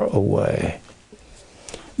far away.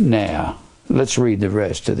 Now, let's read the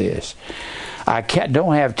rest of this. I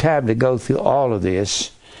don't have time to go through all of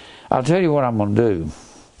this. I'll tell you what I'm going to do.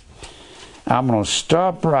 I'm going to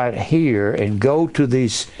stop right here and go to the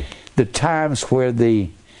times where the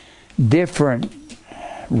different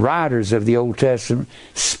writers of the Old Testament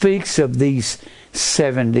speaks of these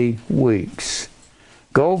 70 weeks.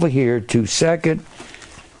 Go over here to Second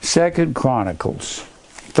Chronicles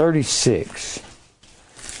 36.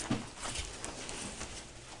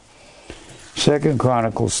 2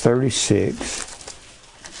 Chronicles 36.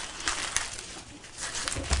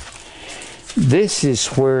 This is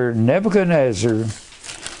where Nebuchadnezzar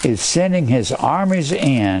is sending his armies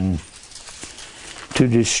in to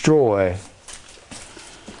destroy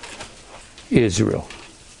Israel,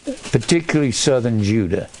 particularly southern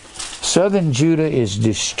Judah. Southern Judah is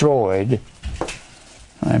destroyed.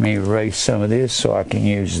 Let me erase some of this so I can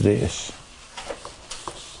use this.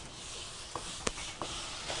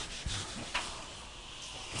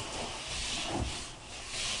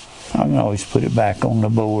 I can always put it back on the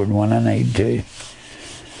board when I need to.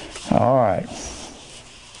 All right.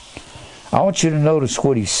 I want you to notice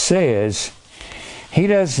what he says. He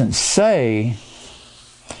doesn't say,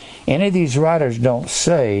 any of these writers don't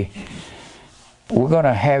say, we're going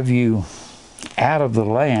to have you out of the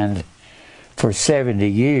land for 70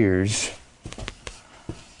 years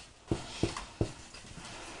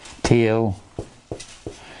till,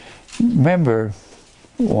 remember,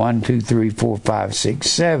 1, 2, 3, 4, 5, 6,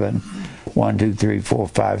 7. 1, 2, 3, 4,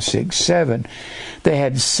 5, 6, 7. They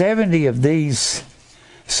had 70 of these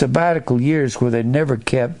sabbatical years where they never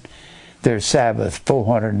kept their Sabbath,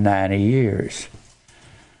 490 years.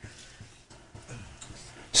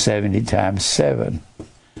 70 times 7.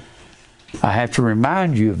 I have to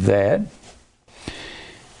remind you of that.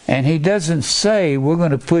 And he doesn't say, we're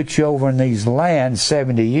going to put you over in these lands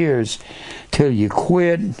 70 years till you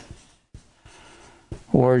quit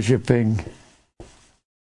worshiping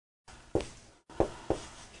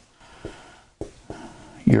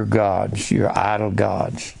your gods, your idol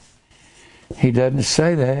gods. He doesn't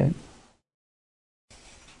say that.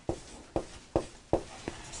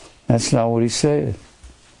 That's not what he said.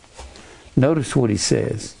 Notice what he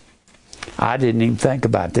says. I didn't even think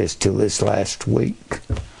about this till this last week.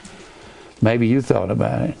 Maybe you thought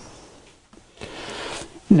about it.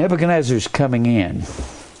 Nebuchadnezzar's coming in.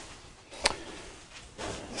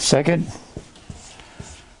 Second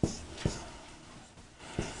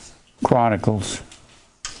Chronicles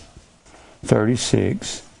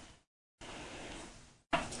 36.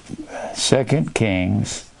 2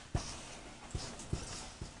 Kings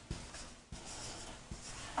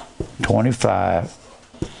 25.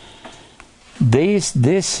 This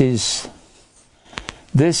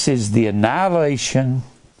is the annihilation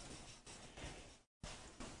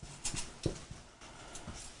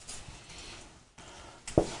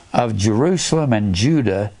of Jerusalem and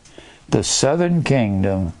Judah, the southern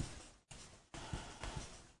kingdom,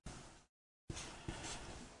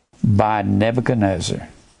 by Nebuchadnezzar.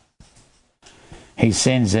 He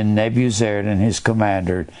sends in Nebuzaradan, his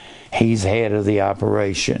commander. He's head of the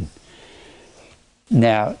operation.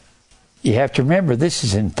 Now, you have to remember, this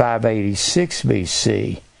is in 586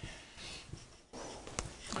 BC.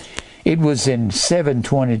 It was in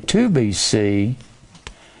 722 BC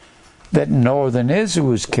that northern Israel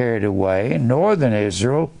was carried away. Northern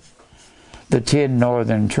Israel, the 10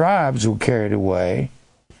 northern tribes were carried away.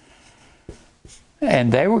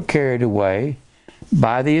 And they were carried away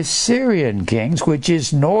by the Assyrian kings, which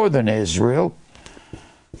is northern Israel.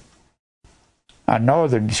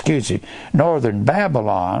 Northern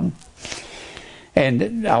Babylon.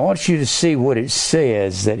 And I want you to see what it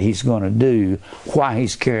says that he's going to do, why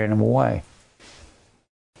he's carrying them away.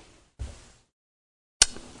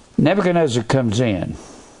 Nebuchadnezzar comes in.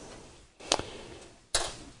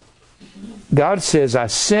 God says, I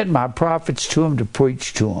sent my prophets to him to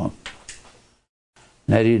preach to him.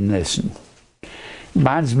 They didn't listen.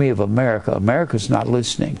 Reminds me of America. America's not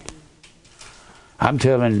listening. I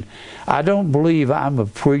don't believe I'm a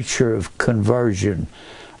preacher of conversion.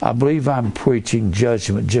 I believe I'm preaching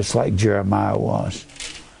judgment just like Jeremiah was.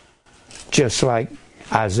 Just like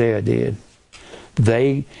Isaiah did.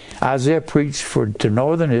 Isaiah preached to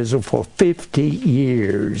northern Israel for 50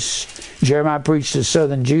 years. Jeremiah preached to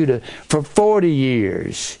southern Judah for 40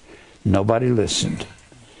 years. Nobody listened.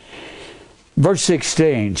 Verse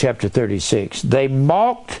 16, chapter 36. They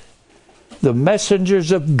mocked the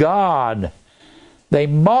messengers of God. They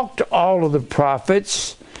mocked all of the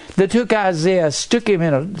prophets. They took Isaiah, stuck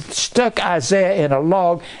Isaiah in a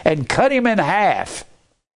log and cut him in half.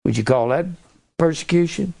 Would you call that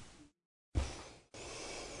persecution?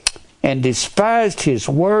 And despised his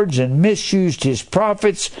words and misused his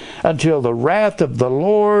prophets until the wrath of the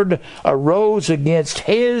Lord arose against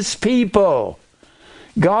his people.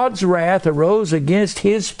 God's wrath arose against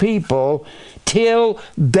his people till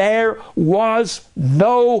there was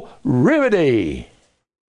no remedy.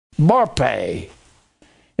 Morpe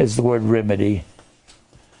is the word remedy.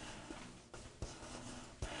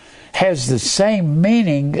 Has the same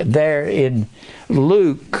meaning there in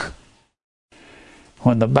Luke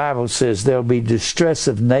when the Bible says there'll be distress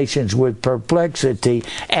of nations with perplexity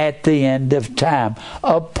at the end of time.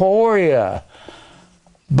 Aporia.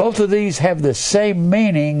 Both of these have the same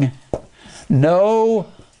meaning. No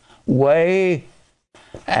way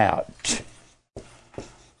out.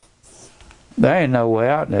 There ain't no way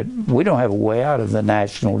out. We don't have a way out of the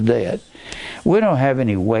national debt. We don't have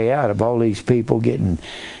any way out of all these people getting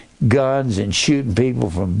guns and shooting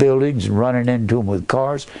people from buildings and running into them with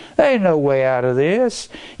cars. There ain't no way out of this.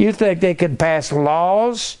 You think they can pass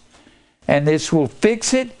laws and this will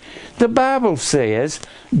fix it? The Bible says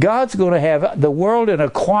God's going to have the world in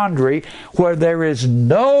a quandary where there is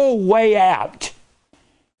no way out.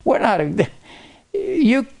 We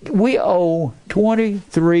owe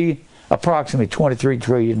approximately $23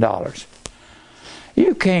 trillion.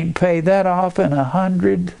 You can't pay that off in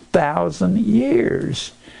 100,000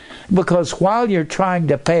 years. Because while you're trying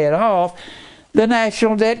to pay it off, the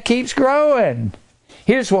national debt keeps growing.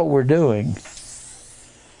 Here's what we're doing.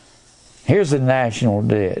 Here's the national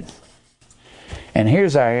debt. And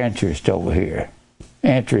here's our interest over here.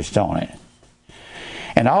 Interest on it.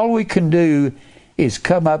 And all we can do is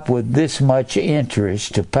come up with this much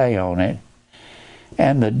interest to pay on it.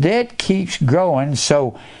 And the debt keeps growing,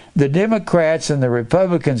 so the Democrats and the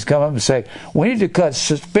Republicans come up and say, we need to cut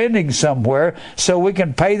spending somewhere so we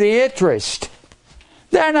can pay the interest.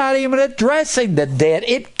 They're not even addressing the debt.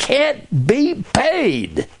 It can't be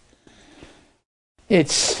paid.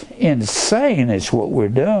 It's insane is what we're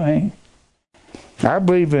doing. I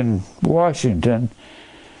believe in Washington.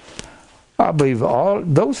 I believe all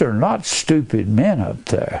those are not stupid men up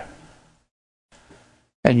there.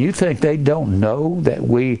 And you think they don't know that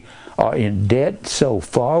we are in debt so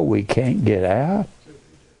far we can't get out?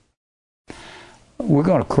 We're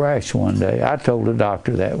going to crash one day. I told the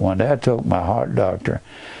doctor that one day. I told my heart doctor.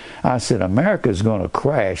 I said, America's going to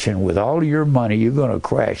crash, and with all your money, you're going to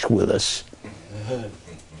crash with us.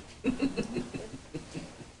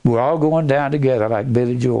 We're all going down together, like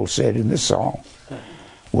Billy Joel said in the song.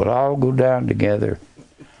 We'll all go down together.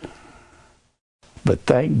 But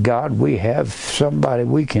thank God we have somebody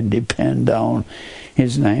we can depend on.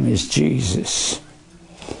 His name is Jesus.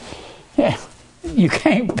 Yeah, you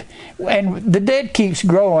can't, and the debt keeps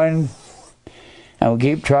growing, and we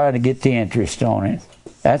keep trying to get the interest on it.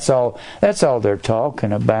 That's all they're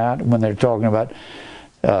talking about when they're talking about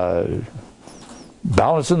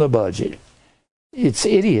balancing the budget. It's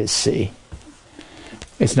idiocy.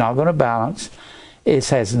 It's not going to balance. It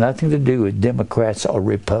has nothing to do with Democrats or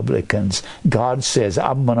Republicans. God says,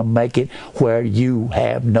 I'm going to make it where you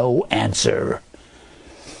have no answer.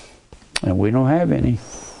 And we don't have any.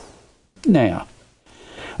 Now,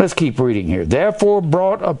 let's keep reading here. Therefore God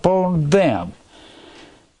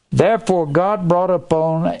brought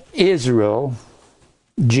upon Israel,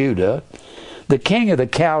 Judah, the king of the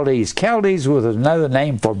Chaldees. Chaldees was another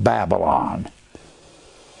name for Babylon.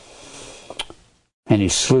 And he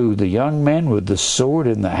slew the young men with the sword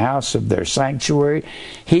in the house of their sanctuary.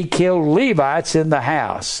 He killed Levites in the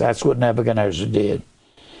house. That's what Nebuchadnezzar did.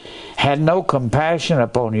 Had no compassion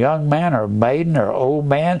upon young man or maiden or old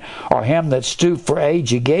man or him that stooped for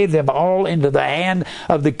age. He gave them all into the hand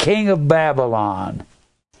of the king of Babylon.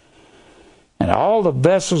 And all the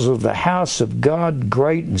vessels of the house of God,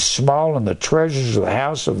 great and small, and the treasures of the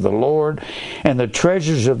house of the Lord, and the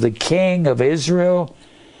treasures of the king of Israel,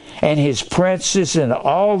 and his princes, and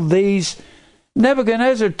all these,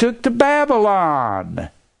 Nebuchadnezzar took to Babylon.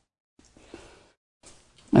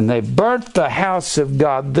 And they burnt the house of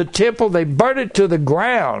God, the temple, they burnt it to the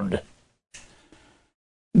ground.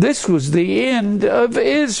 This was the end of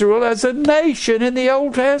Israel as a nation in the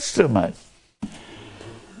Old Testament.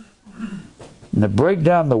 And they break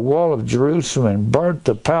down the wall of Jerusalem and burnt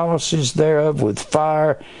the palaces thereof with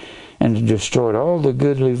fire, and destroyed all the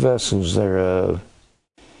goodly vessels thereof.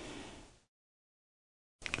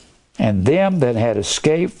 And them that had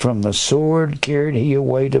escaped from the sword carried he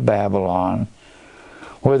away to Babylon,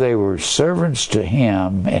 where they were servants to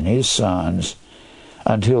him and his sons,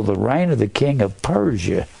 until the reign of the king of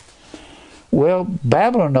Persia. Well,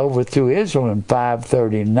 Babylon overthrew Israel in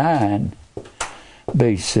 539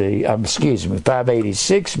 BC.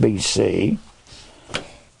 586 BC.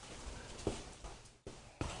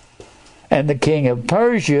 And the king of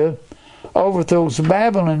Persia overthrows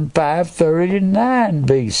Babylon in 539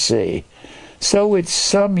 BC. So it's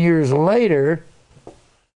some years later,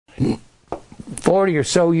 40 or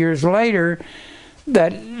so years later,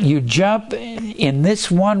 that you jump in this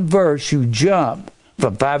one verse, you jump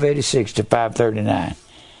from 586 to 539.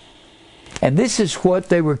 And this is what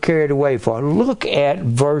they were carried away for. Look at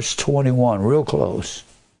verse 21 real close.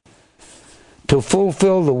 To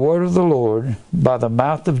fulfill the word of the Lord by the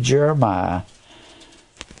mouth of Jeremiah,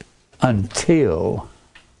 until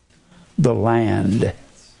the land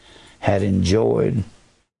had enjoyed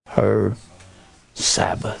her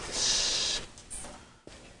Sabbaths.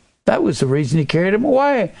 That was the reason he carried them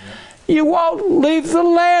away. You won't leave the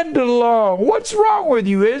land alone. What's wrong with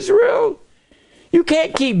you, Israel? You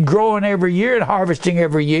can't keep growing every year and harvesting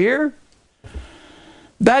every year.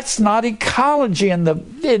 That's not ecology in that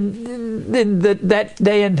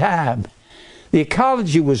day and time. The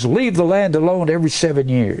ecology was leave the land alone every 7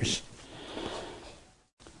 years.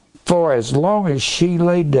 For as long as she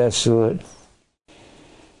lay desolate,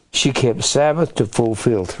 she kept Sabbath to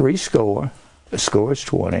fulfill 70. A score is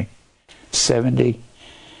 20. 70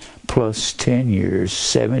 plus 10 years,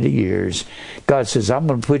 70 years. God says, I'm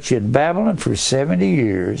going to put you in Babylon for 70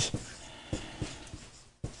 years.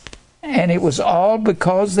 And it was all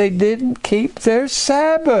because they didn't keep their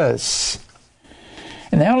Sabbaths.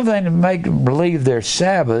 And the only thing to make them believe their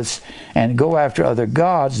Sabbaths and go after other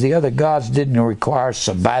gods, the other gods didn't require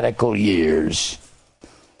sabbatical years.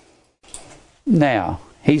 Now,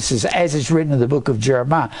 He says, as it's written in the book of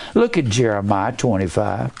Jeremiah. Look at Jeremiah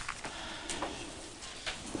 25.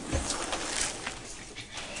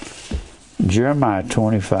 Jeremiah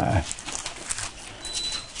 25.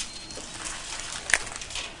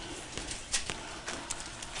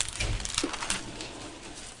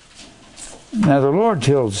 Now the Lord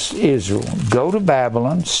tells Israel, go to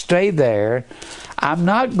Babylon, stay there. I'm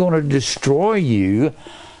not going to destroy you.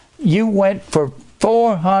 You went for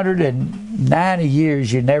 490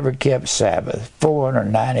 years, you never kept Sabbath.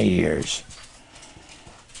 490 years.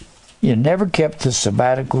 You never kept the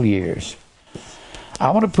sabbatical years.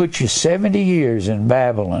 I want to put you 70 years in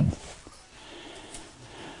Babylon.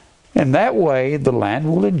 And that way the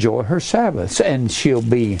land will enjoy her Sabbaths. And she'll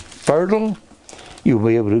be fertile. You'll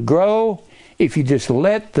be able to grow. If you just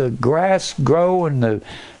let the grass grow and the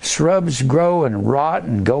shrubs grow and rot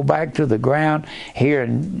and go back to the ground here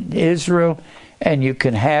in Israel, and you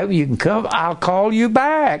can come, I'll call you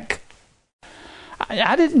back.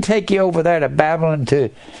 I didn't take you over there to Babylon to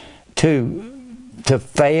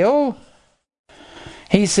fail.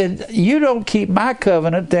 He said, you don't keep my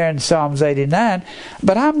covenant there in Psalms 89,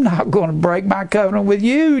 but I'm not going to break my covenant with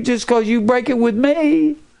you just because you break it with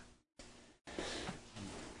me.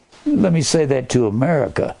 Let me say that to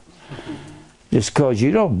America. Just because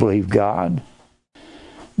you don't believe God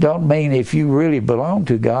don't mean if you really belong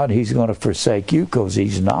to God, He's going to forsake you, because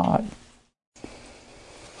He's not.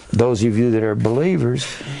 Those of you that are believers,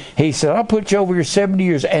 He said, I'll put you over your 70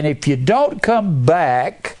 years, and if you don't come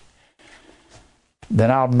back, then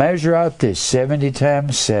I'll measure out this 70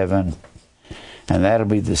 times 7, and that'll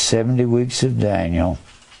be the 70 weeks of Daniel.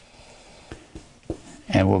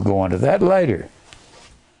 And we'll go into that later.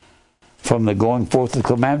 From the going forth of the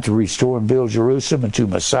commandment to restore and build Jerusalem, and to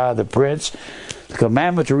Messiah the Prince. The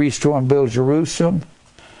commandment to restore and build Jerusalem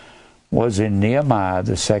was in Nehemiah,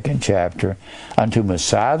 the 2nd chapter. Unto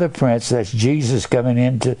Messiah the Prince, that's Jesus coming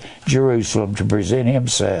into Jerusalem to present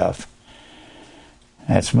Himself.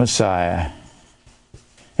 That's Messiah.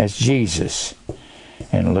 That's Jesus.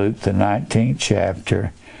 In Luke, the 19th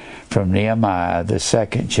chapter, from Nehemiah, the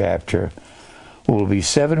 2nd chapter, will be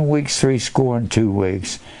 7 weeks, 62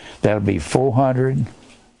 weeks. That'll be 7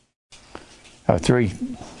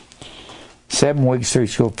 weeks,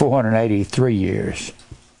 483 years.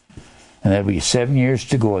 And there'll be 7 years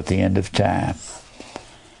to go at the end of time.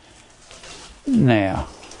 Now,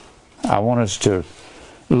 I want us to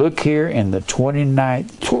look here in the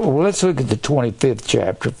 29th, well, let's look at the 25th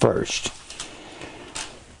chapter first.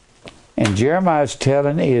 And Jeremiah's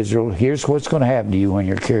telling Israel, here's what's going to happen to you when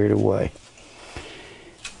you're carried away.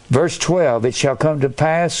 Verse 12, it shall come to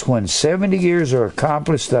pass when 70 years are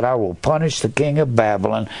accomplished that I will punish the king of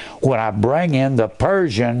Babylon when I bring in the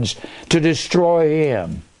Persians to destroy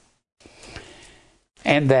him.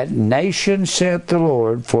 And that nation, saith the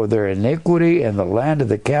Lord, for their iniquity and the land of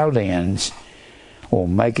the Chaldeans will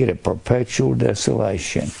make it a perpetual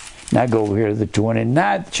desolation. Now go over here to the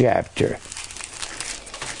 29th chapter.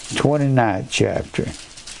 29th chapter.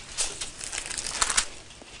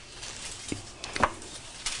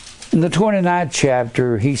 In the 29th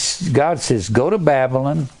chapter, God says, go to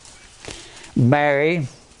Babylon, marry,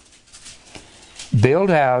 build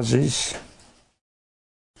houses,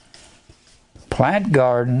 plant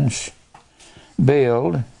gardens,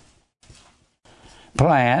 build,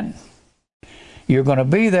 plant. You're going to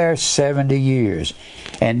be there 70 years.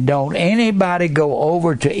 And don't anybody go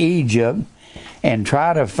over to Egypt and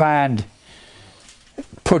try to find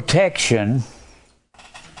protection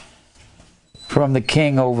from the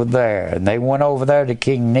king over there. And they went over there to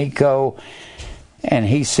King Necho, and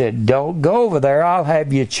he said, don't go over there. I'll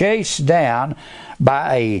have you chased down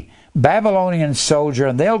by a Babylonian soldier,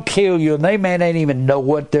 and they'll kill you, and they may not even know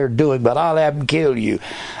what they're doing, but I'll have them kill you.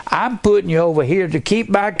 I'm putting you over here to keep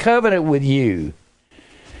my covenant with you.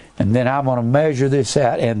 And then I'm going to measure this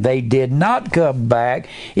out. And they did not come back.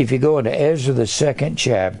 If you go into Ezra, the 2nd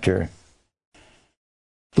chapter,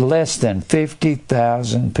 less than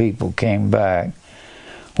 50,000 people came back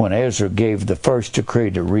when Ezra gave the first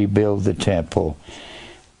decree to rebuild the temple.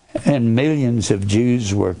 And millions of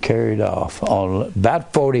Jews were carried off.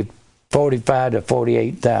 About 45 to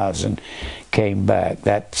 48,000 came back.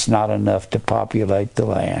 That's not enough to populate the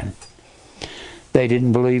land. They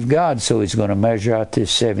didn't believe God, so He's going to measure out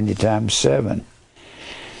this 70 times 7.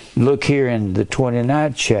 Look here in the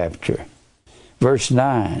 29th chapter, verse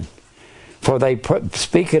 9. For they,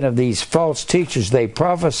 speaking of these false teachers, they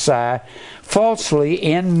prophesy falsely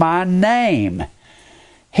in my name.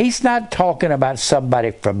 He's not talking about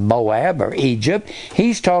somebody from Moab or Egypt.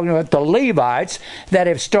 He's talking about the Levites that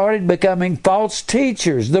have started becoming false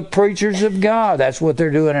teachers, the preachers of God. That's what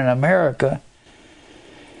they're doing in America.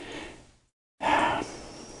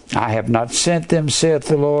 I have not sent them, saith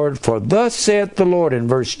the Lord. For thus saith the Lord in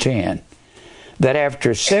verse 10, that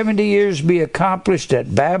after 70 years be accomplished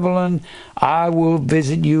at Babylon, I will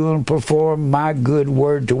visit you and perform my good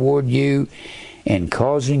word toward you in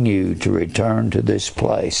causing you to return to this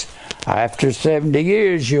place. After 70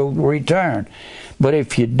 years, you'll return. But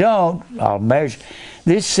if you don't, I'll measure.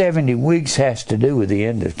 This 70 weeks has to do with the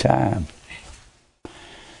end of time.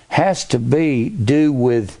 Has to do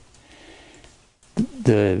with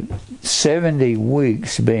the 70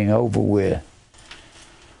 weeks being over with.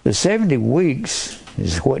 The 70 weeks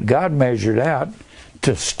is what God measured out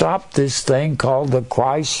to stop this thing called the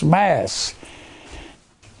Christ Mass.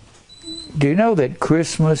 Do you know that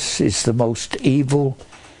Christmas is the most evil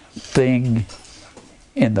thing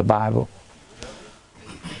in the Bible?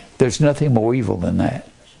 There's nothing more evil than that.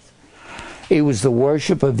 It was the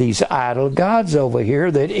worship of these idol gods over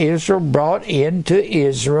here that Israel brought into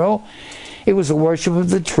Israel. It was the worship of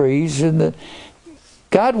the trees, and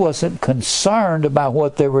God wasn't concerned about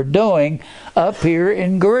what they were doing up here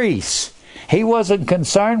in Greece. He wasn't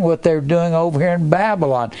concerned what they're doing over here in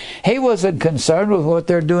Babylon. He wasn't concerned with what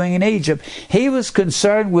they're doing in Egypt. He was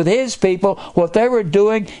concerned with his people, what they were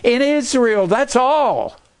doing in Israel. That's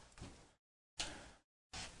all.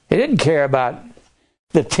 He didn't care about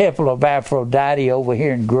the temple of Aphrodite over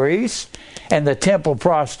here in Greece and the temple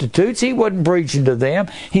prostitutes. He wasn't preaching to them.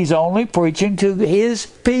 He's only preaching to his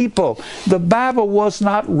people. The Bible was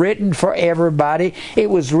not written for everybody. It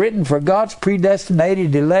was written for God's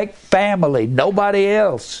predestinated elect family, nobody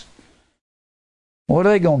else. What are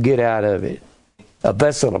they going to get out of it? A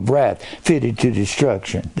vessel of wrath fitted to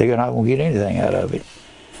destruction. They're not going to get anything out of it.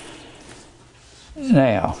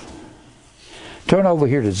 Now, turn over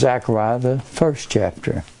here to Zechariah, the 1st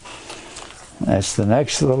chapter. That's the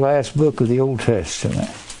next to the last book of the Old Testament.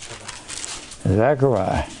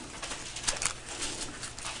 Zechariah.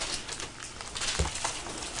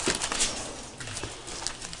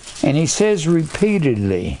 And he says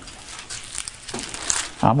repeatedly,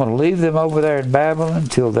 I'm going to leave them over there in Babylon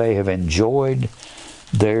till they have enjoyed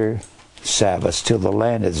their Sabbaths, till the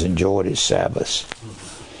land has enjoyed its Sabbaths.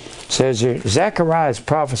 Says here, Zechariah is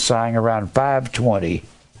prophesying around 520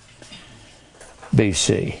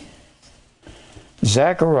 BC.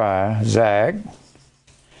 Zechariah, Zach,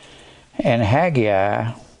 and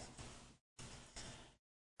Haggai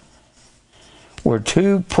were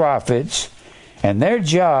two prophets, and their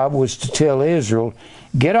job was to tell Israel,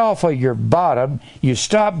 get off of your bottom. You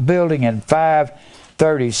stopped building in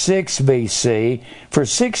 536 BC. For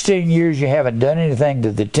 16 years you haven't done anything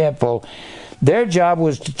to the temple. Their job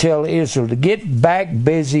was to tell Israel to get back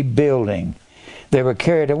busy building. They were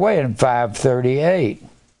carried away in 538.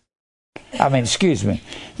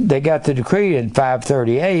 They got the decree in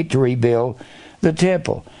 538 to rebuild the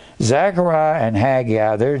temple. Zechariah and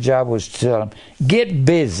Haggai, their job was to tell them, get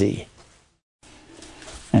busy.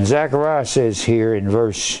 And Zechariah says here in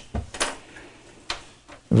verse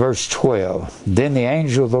 12, then the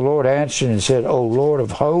angel of the Lord answered and said, O Lord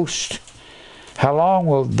of hosts, how long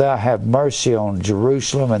wilt thou have mercy on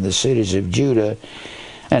Jerusalem and the cities of Judah,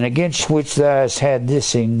 and against which thou hast had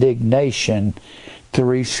this indignation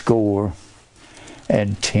 70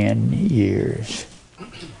 years.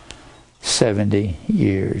 70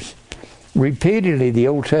 years. Repeatedly, the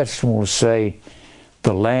Old Testament will say,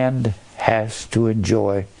 the land has to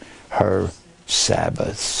enjoy her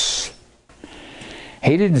Sabbaths.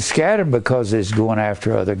 He didn't scatter because it's going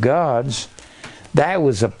after other gods. That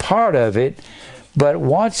was a part of it. But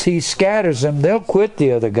once he scatters them, they'll quit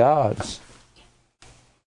the other gods.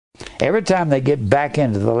 Every time they get back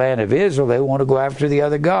into the land of Israel, they want to go after the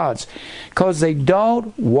other gods. Because they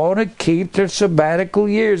don't want to keep their sabbatical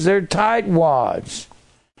years. They're tightwads.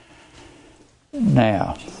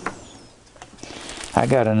 Now, I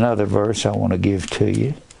got another verse I want to give to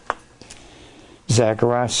you.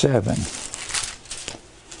 Zechariah 7.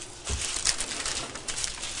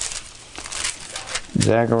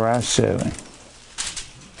 Zechariah 7.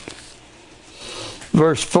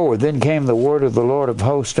 Verse 4, then came the word of the Lord of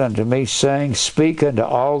hosts unto me, saying, speak unto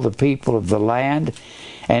all the people of the land,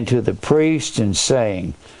 and to the priests, and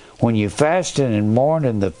saying, when you fasted and mourned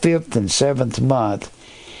in the 5th and 7th month,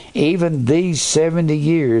 even these 70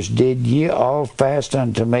 years did ye all fast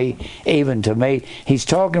unto me, even to me. He's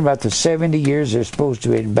talking about the 70 years they're supposed to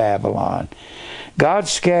be in Babylon. God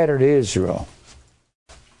scattered Israel.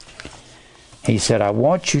 He said, I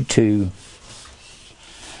want you to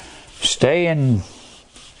stay in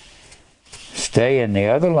the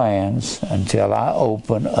other lands until I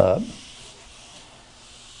open up,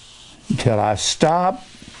 until I stop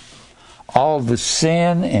all the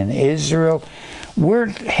sin in Israel. We're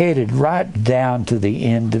headed right down to the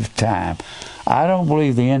end of time. I don't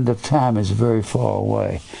believe the end of time is very far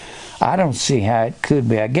away. I don't see how it could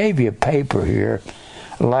be. I gave you a paper here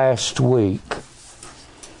last week.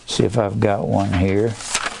 See if I've got one here.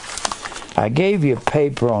 I gave you a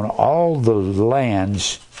paper on all the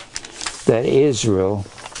lands that Israel,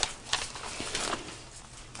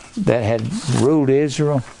 that had ruled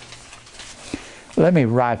Israel. Let me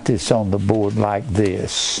write this on the board like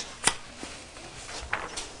this.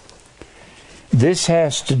 This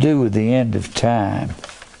has to do with the end of time.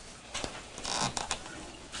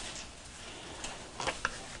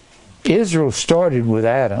 Israel started with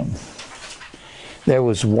Adam. There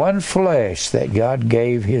was one flesh that God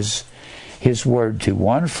gave His word to,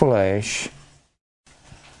 one flesh.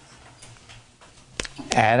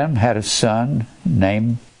 Adam had a son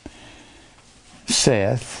named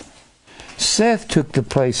Seth. Seth took the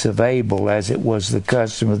place of Abel, as it was the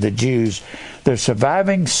custom of the Jews. The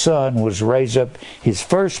surviving son was raised up his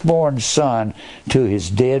firstborn son to his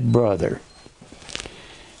dead brother.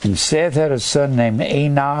 And Seth had a son named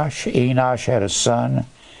Enosh. Enosh had a son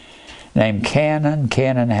named Canaan.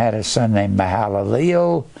 Canaan had a son named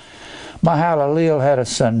Mahalaleel. Mahalaleel had a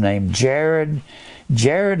son named Jared.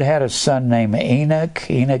 Jared had a son named Enoch.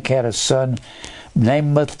 Enoch had a son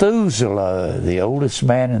named Methuselah, the oldest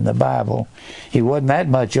man in the Bible. He wasn't that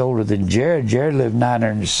much older than Jared. Jared lived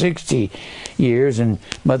 960 years, and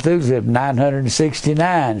Methuselah lived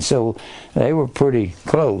 969, so they were pretty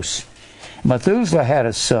close. Methuselah had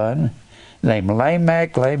a son named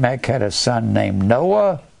Lamech. Lamech had a son named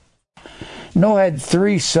Noah. Noah had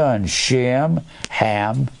three sons, Shem,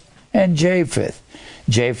 Ham, and Japheth.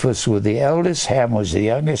 Japheth was the eldest, Ham was the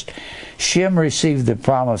youngest. Shem received the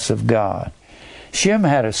promise of God. Shem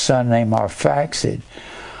had a son named Arphaxad.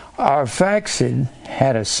 Arphaxad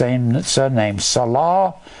had a son named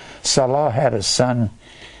Salah. Salah had a son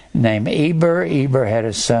named Eber. Eber had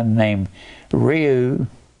a son named Reu.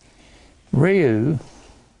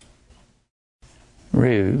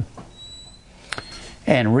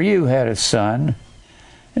 And Reu had a son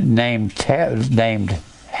named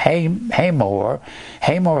Hamor.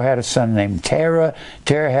 Hamor had a son named Terah.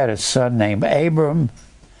 Terah had a son named Abram,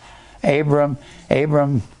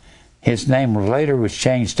 his name later was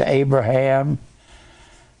changed to Abraham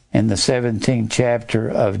in the 17th chapter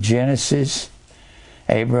of Genesis.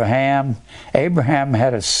 Abraham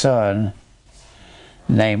had a son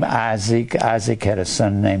named Isaac. Isaac had a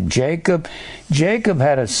son named Jacob. Jacob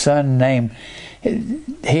had a son named,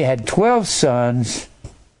 he had 12 sons.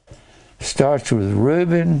 Starts with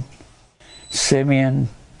Reuben, Simeon,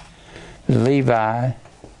 Levi,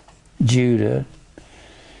 Judah,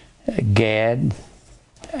 Gad,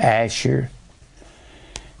 Asher.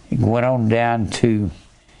 He went on down to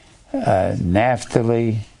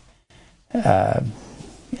Naphtali,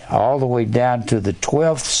 all the way down to the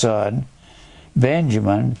 12th son,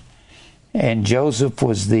 Benjamin, and Joseph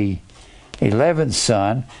was the 11th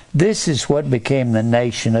son. This is what became the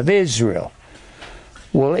nation of Israel.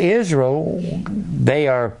 Well, Israel,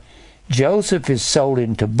 Joseph is sold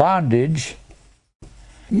into bondage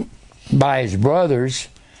by his brothers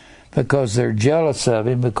because they're jealous of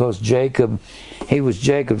him, because he was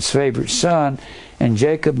Jacob's favorite son, and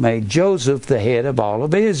Jacob made Joseph the head of all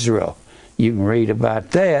of Israel. You can read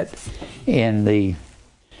about that in the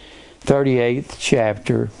 38th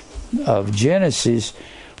chapter of Genesis,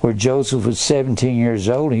 where Joseph was 17 years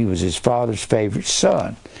old. He was his father's favorite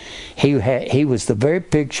son. He was the very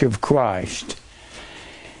picture of Christ.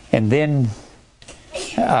 And then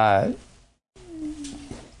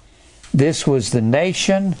this was the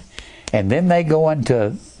nation, and then they go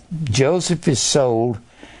into, Joseph is sold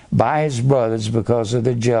by his brothers because of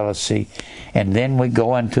their jealousy, and then we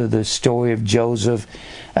go into the story of Joseph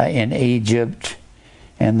in Egypt,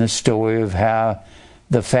 and the story of how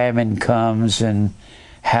the famine comes, and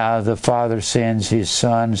how the father sends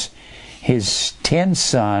his 10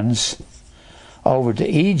 sons over to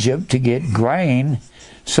Egypt to get grain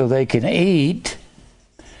so they can eat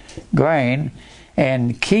grain,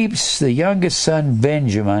 and keeps the youngest son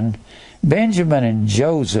Benjamin. Benjamin and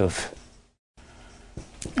Joseph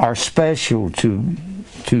are special to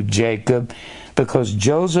Jacob because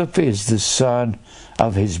Joseph is the son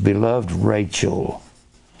of his beloved Rachel.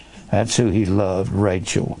 That's who he loved,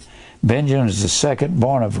 Rachel. Benjamin is the second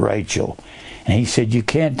born of Rachel. And he said, you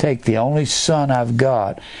can't take the only son I've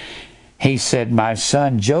got. He said, my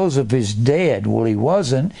son Joseph is dead. Well, he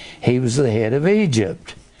wasn't. He was the head of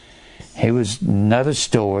Egypt. He was another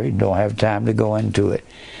story. Don't have time to go into it.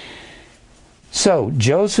 So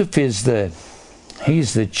Joseph is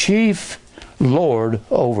he's the chief lord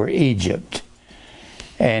over Egypt.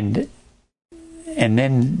 And And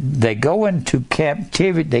then they go into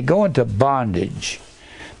captivity. They go into bondage.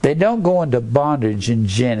 They don't go into bondage in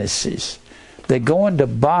Genesis. They go into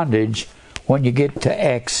bondage when you get to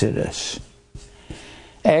Exodus.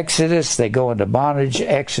 Exodus, they go into bondage.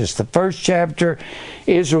 Exodus, the first chapter,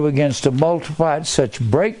 Israel begins to multiply at such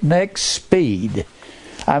breakneck speed.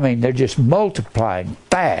 I mean, they're just multiplying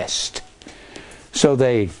fast. So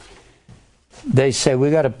they say,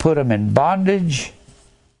 we got to put them in bondage.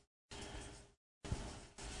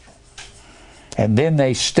 And then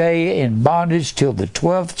they stay in bondage till the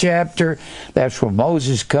 12th chapter. That's where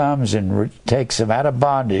Moses comes and takes them out of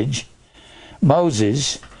bondage.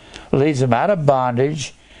 Moses leads them out of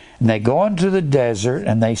bondage, and they go into the desert,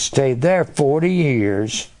 and they stay there 40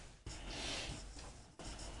 years.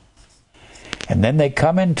 And then they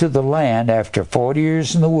come into the land after 40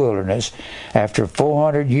 years in the wilderness, after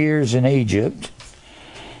 400 years in Egypt.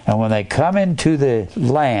 And when they come into the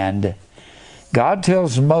land, God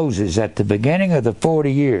tells Moses at the beginning of the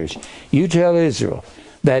 40 years, you tell Israel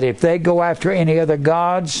that if they go after any other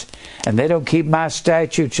gods and they don't keep my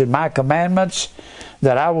statutes and my commandments,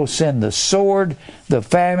 that I will send the sword, the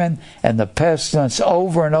famine, and the pestilence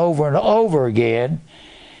over and over and over again.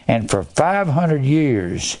 And for 500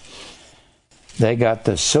 years, they got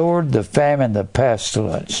the sword, the famine, the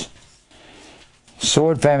pestilence.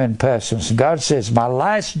 Sword, famine, pestilence. God says, my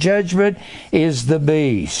last judgment is the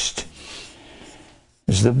beast.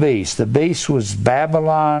 Is the beast. The beast was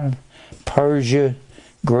Babylon, Persia,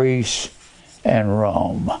 Greece, and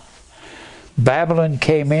Rome. Babylon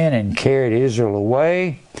came in and carried Israel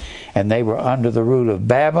away, and they were under the rule of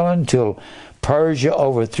Babylon till Persia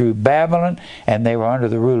overthrew Babylon, and they were under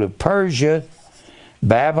the rule of Persia,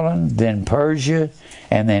 Babylon, then Persia,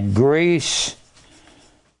 and then Greece.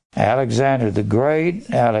 Alexander the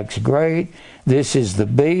Great, Alex Great. This is the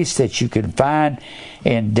beast that you can find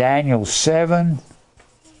in Daniel 7.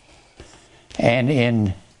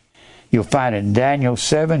 And you'll find in Daniel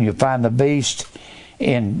 7, you'll find the beast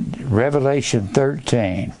in Revelation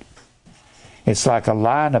 13. It's like a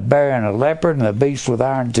lion, a bear, and a leopard, and a beast with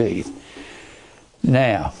iron teeth.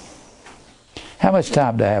 Now, how much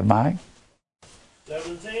time do I have, Mike?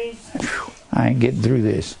 17. I ain't getting through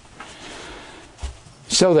this.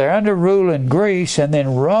 So they're under rule in Greece, and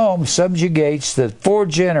then Rome subjugates the 4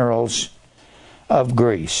 generals of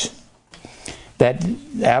Greece that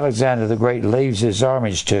Alexander the Great leaves his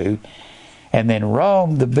armies to. And then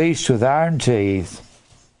Rome, the beast with iron teeth,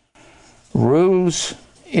 rules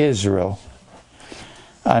Israel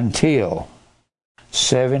until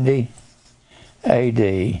 70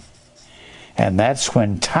 AD. And that's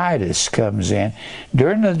when Titus comes in.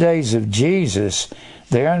 During the days of Jesus,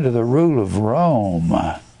 they're under the rule of Rome.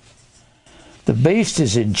 The beast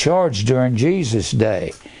is in charge during Jesus'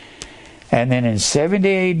 day. And then in 70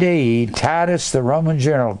 AD, Titus, the Roman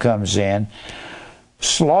general, comes in,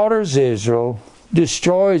 slaughters Israel,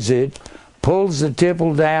 destroys it, pulls the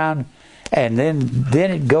temple down, and then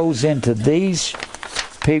it goes into these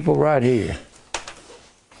people right here.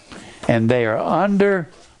 And they are under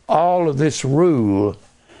all of this rule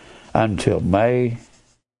until May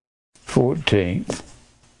 14th,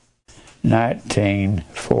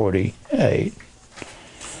 1948.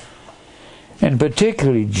 And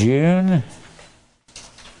particularly June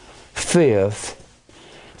 5th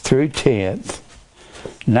through 10th,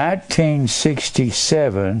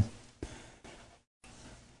 1967,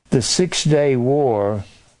 the 6-Day War,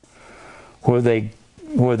 where they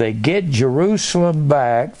get Jerusalem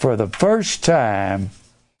back for the first time.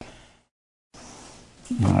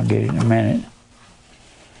 I'll get it in a minute.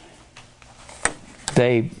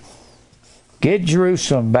 They get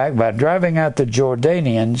Jerusalem back by driving out the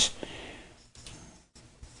Jordanians.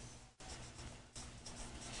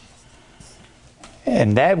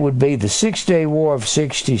 And that would be the 6-Day War of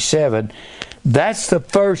 67. That's the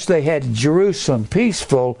first they had Jerusalem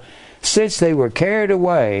peaceful since they were carried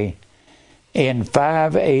away in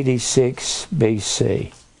 586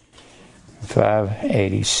 BC.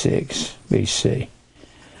 586 BC.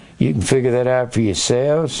 You can figure that out for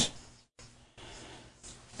yourselves.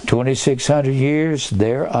 2,600 years,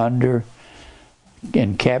 they're under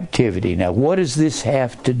in captivity. Now, what does this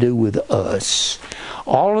have to do with us?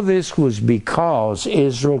 All of this was because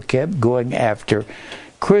Israel kept going after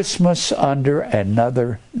Christmas under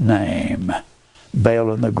another name,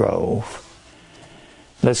 Baal in the Grove.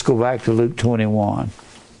 Let's go back to Luke 21.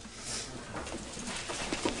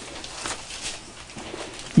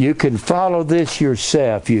 You can follow this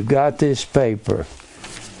yourself. You've got this paper.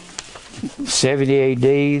 70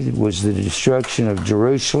 AD was the destruction of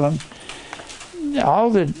Jerusalem.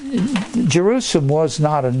 Jerusalem was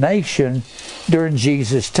not a nation during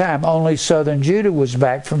Jesus' time. Only southern Judah was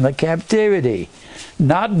back from the captivity,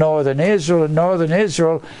 not northern Israel. And northern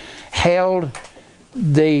Israel held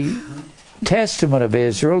the testament of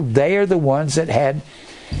Israel. They are the ones that had,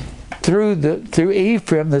 through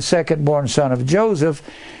Ephraim, the second-born son of Joseph,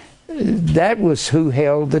 that was who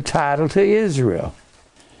held the title to Israel.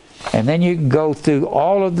 And then you can go through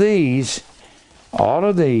all of these,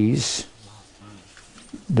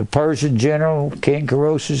 the Persian general, King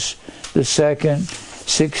Croesus II,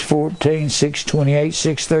 614, 628,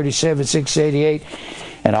 637, 688,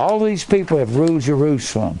 and all these people have ruled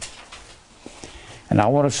Jerusalem. And I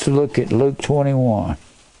want us to look at Luke 21.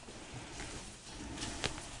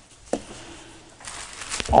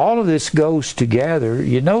 All of this goes together.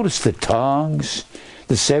 You notice the tongues,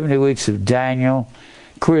 the 70 weeks of Daniel,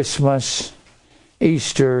 Christmas,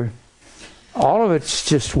 Easter. All of it's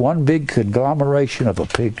just one big conglomeration of a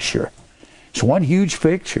picture. It's one huge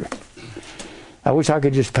picture. I wish I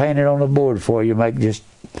could just paint it on the board for you. Just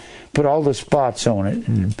put all the spots on it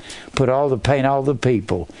and paint all the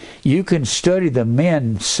people. You can study the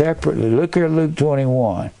men separately. Look here at Luke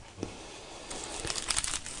 21.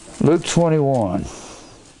 Luke 21.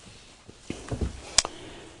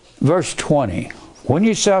 Verse 20. When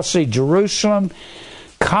you shall see Jerusalem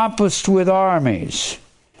compassed with armies.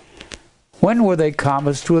 When were they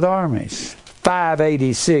compassed with armies?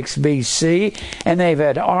 586 BC, and they've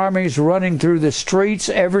had armies running through the streets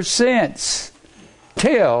ever since,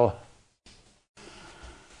 till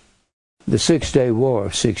the 6-day War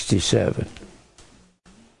of 67.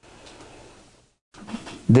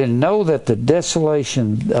 Then know that the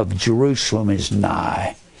desolation of Jerusalem is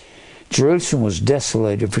nigh. Jerusalem was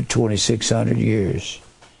desolated for 2,600 years.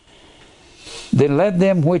 Then let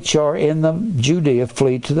them which are in the Judea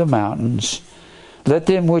flee to the mountains. Let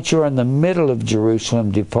them which are in the middle of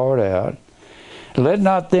Jerusalem depart out. Let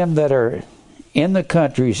not them that are in the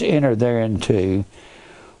countries enter thereinto.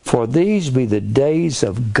 For these be the days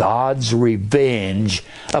of God's revenge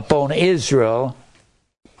upon Israel.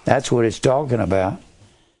 That's what it's talking about.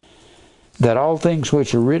 That all things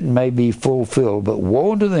which are written may be fulfilled. But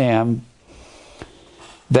woe to them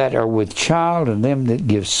that are with child and them that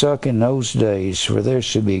give suck in those days, for there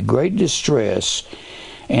shall be great distress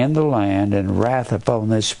in the land and wrath upon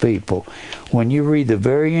this people. When you read the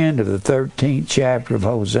very end of the 13th chapter of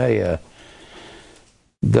Hosea,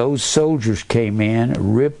 those soldiers came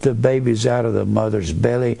in, ripped the babies out of the mother's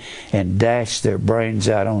belly, and dashed their brains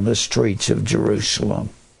out on the streets of Jerusalem.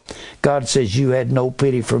 God says, you had no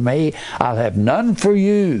pity for me, I'll have none for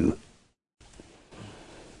you.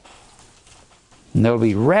 And there'll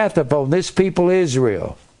be wrath upon this people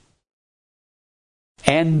Israel.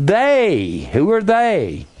 And they, who are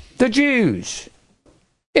they? The Jews,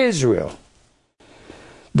 Israel.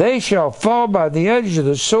 They shall fall by the edge of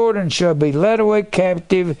the sword and shall be led away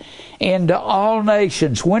captive into all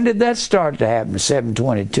nations. When did that start to happen?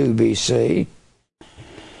 722 BC.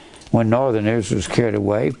 When northern Israel was carried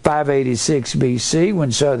away. 586 BC,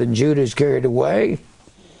 when southern Judah is carried away.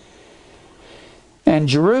 And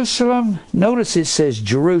Jerusalem, notice it says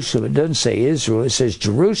Jerusalem, it doesn't say Israel, it says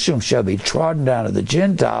Jerusalem shall be trodden down of the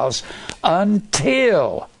Gentiles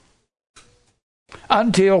until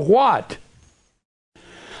what?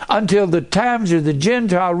 Until the times of the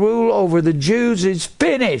Gentile rule over the Jews is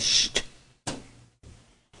finished.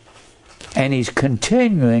 And he's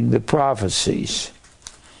continuing the prophecies.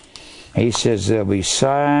 He says there'll be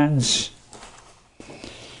signs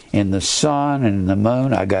in the sun and in the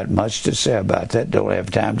moon. I got much to say about that. Don't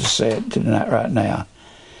have time to say it tonight, right now.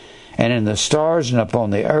 And in the stars and upon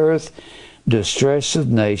the earth, distress of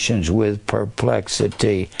nations with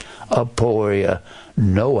perplexity, aporia,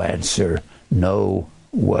 no answer, no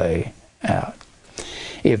way out.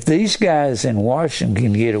 If these guys in Washington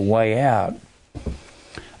can get a way out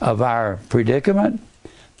of our predicament,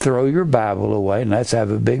 throw your Bible away and let's have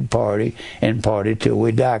a big party and party till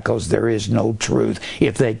we die, because there is no truth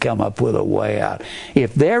if they come up with a way out.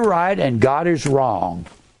 If they're right and God is wrong,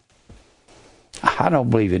 I don't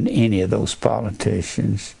believe in any of those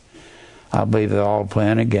politicians. I believe they're all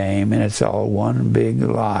playing a game and it's all one big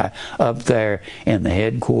lie up there in the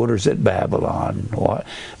headquarters at Babylon.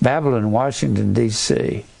 Babylon, Washington,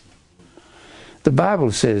 D.C. The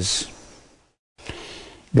Bible says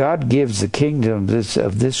God gives the kingdom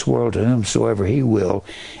of this world to whomsoever he will,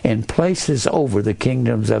 and places over the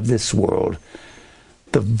kingdoms of this world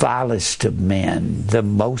the vilest of men, the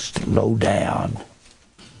most low down.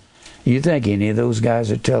 You think any of those guys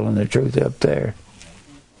are telling the truth up there?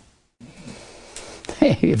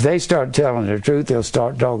 If they start telling the truth, they'll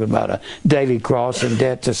start talking about a daily cross and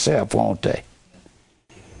death to self, won't they?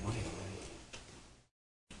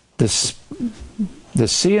 The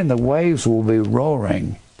sea and the waves will be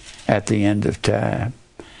roaring at the end of time.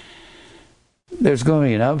 There's going to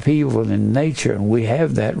be an upheaval in nature, and we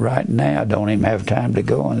have that right now. Don't even have time to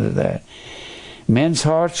go into that. Men's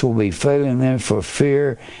hearts will be failing them for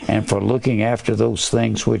fear and for looking after those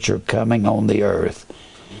things which are coming on the earth.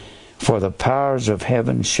 For the powers of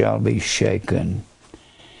heaven shall be shaken.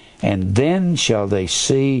 And then shall they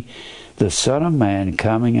see the Son of Man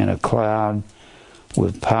coming in a cloud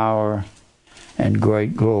with power and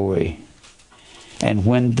great glory. And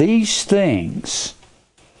when these things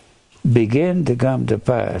begin to come to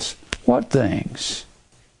pass, what things?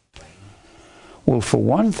 Well, for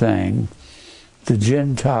one thing, the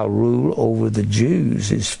Gentile rule over the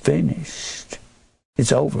Jews is finished.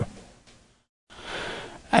 It's over.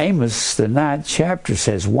 Amos, the 9th chapter,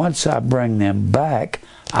 says, once I bring them back,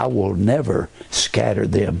 I will never scatter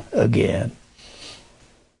them again.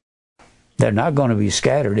 They're not going to be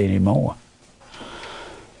scattered anymore.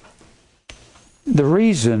 The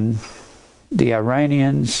reason the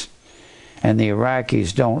Iranians and the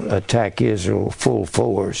Iraqis don't attack Israel full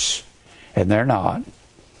force, and they're not,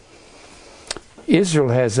 Israel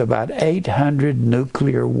has about 800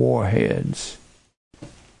 nuclear warheads.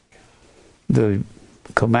 The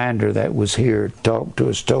commander that was here talked to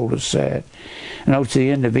us, told us that. And at the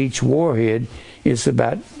end of each warhead is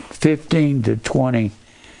about 15 to 20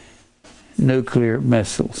 nuclear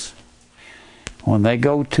missiles. When they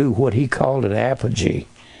go to what he called an apogee,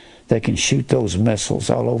 they can shoot those missiles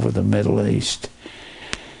all over the Middle East.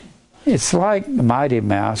 It's like Mighty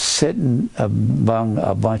Mouse sitting among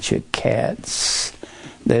a bunch of cats.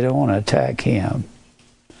 They don't want to attack him.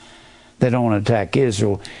 They don't want to attack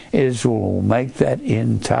Israel. Israel will make that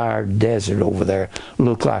entire desert over there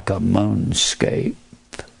look like a moonscape.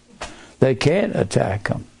 They can't attack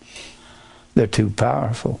them. They're too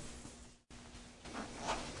powerful.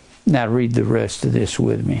 Now read the rest of this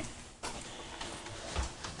with me.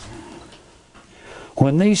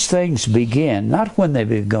 When these things begin, not when they've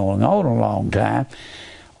been going on a long time,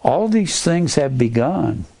 all these things have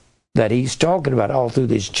begun that he's talking about all through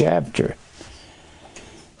this chapter.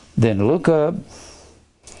 Then look up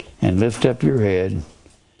and lift up your head,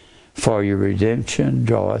 for your redemption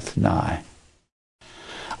draweth nigh.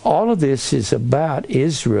 All of this is about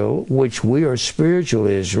Israel, which we are spiritual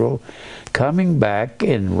Israel, coming back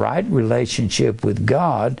in right relationship with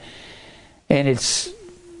God. And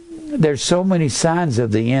there's so many signs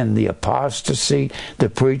of the end. The apostasy, the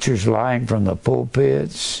preachers lying from the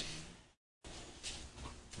pulpits.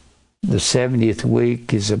 The 70th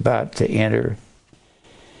week is about to enter.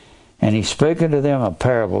 And he spake unto them a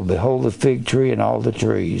parable. Behold the fig tree and all the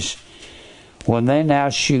trees. When they now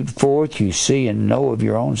shoot forth, you see and know of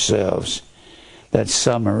your own selves that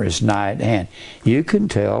summer is nigh at hand. You can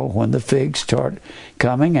tell when the figs start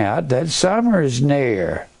coming out that summer is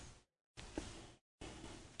near.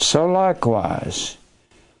 So likewise,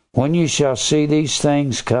 when you shall see these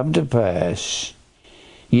things come to pass,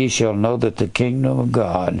 ye shall know that the kingdom of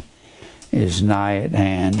God is nigh at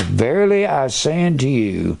hand. Verily I say unto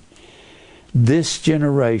you, this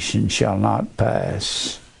generation shall not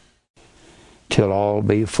pass till all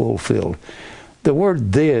be fulfilled. The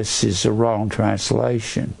word "this" is the wrong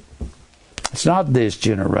translation. It's not this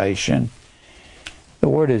generation. The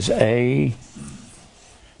word is A-U-T,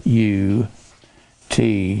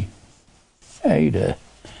 Ada.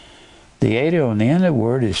 The Ada on the end of the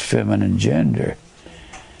word is feminine gender.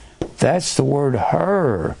 That's the word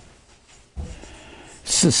her.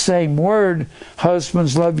 It's the same word.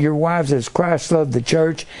 Husbands, love your wives as Christ loved the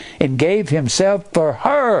church and gave himself for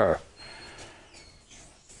her.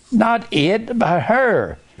 Not it, but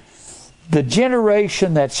her. The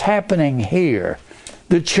generation that's happening here,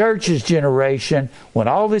 the church's generation, when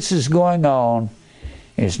all this is going on,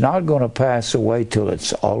 is not going to pass away till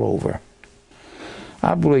it's all over.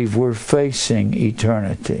 I believe we're facing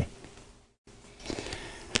eternity.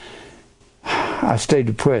 I stay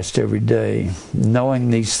depressed every day, knowing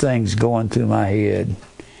these things going through my head.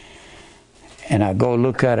 And I go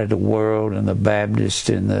look out at the world and the Baptists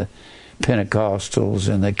and the Pentecostals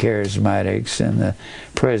and the Charismatics and the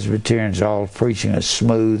Presbyterians all preaching a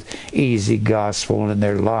smooth, easy gospel, and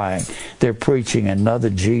they're lying. They're preaching another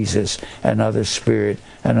Jesus, another Spirit,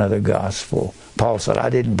 another gospel. Paul said, I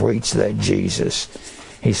didn't preach that Jesus.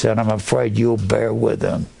 He said, I'm afraid you'll bear with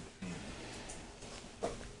them.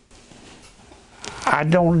 I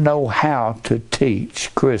don't know how to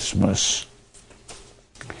teach Christmas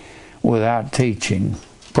without teaching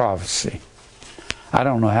prophecy. I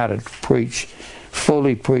don't know how to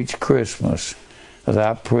fully preach Christmas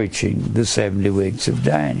without preaching the 70 weeks of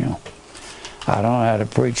Daniel. I don't know how to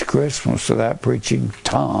preach Christmas without preaching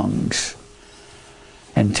tongues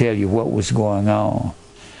and tell you what was going on.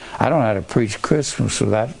 I don't know how to preach Christmas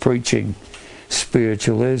without preaching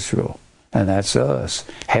spiritual Israel, and that's us,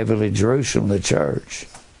 heavenly Jerusalem, the church.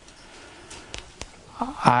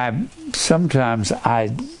 Sometimes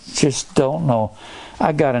I just don't know.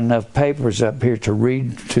 I got enough papers up here to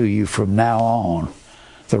read to you from now on,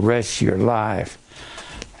 the rest of your life,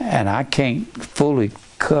 and I can't fully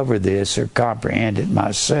cover this or comprehend it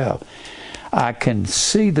myself. I can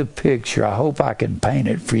see the picture. I hope I can paint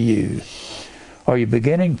it for you. Are you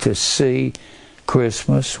beginning to see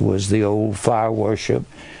Christmas was the old fire worship,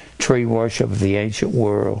 tree worship of the ancient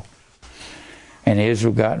world? And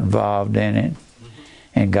Israel got involved in it.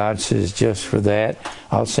 And God says, just for that,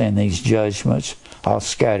 I'll send these judgments. I'll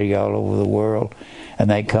scatter you all over the world. And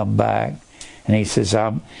they come back. And he says,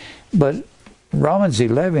 but Romans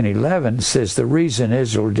 11:11 says the reason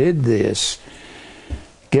Israel did this,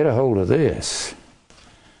 get a hold of this.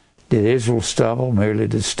 Did Israel stumble merely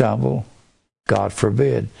to stumble? God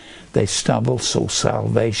forbid. They stumbled so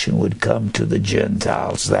salvation would come to the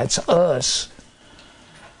Gentiles. That's us.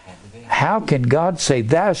 How can God say,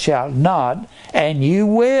 thou shalt not, and you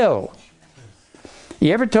will?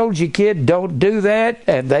 You ever told your kid, don't do that,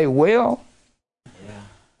 and they will?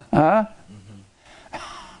 Huh?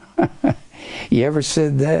 You ever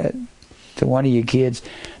said that to one of your kids?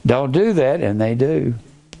 Don't do that, and they do.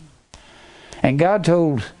 And God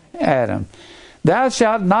told Adam, thou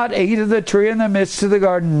shalt not eat of the tree in the midst of the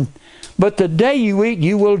garden, but the day you eat,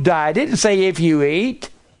 you will die. It didn't say if you eat.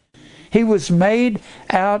 He was made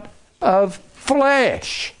out of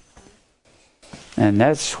flesh. And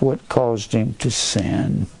that's what caused him to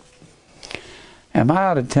sin. Am I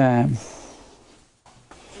out of time?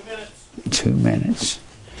 2 minutes. 2 minutes.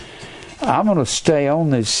 I'm going to stay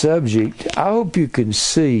on this subject. I hope you can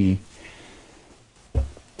see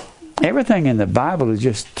everything in the Bible is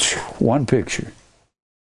just one picture.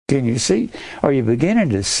 Can you see? Are you beginning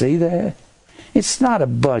to see that? It's not a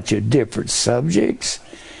bunch of different subjects.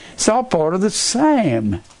 It's all part of the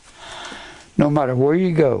same. No matter where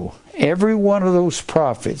you go, every one of those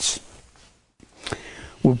prophets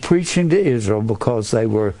were preaching to Israel because they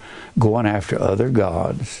were going after other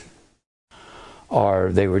gods, or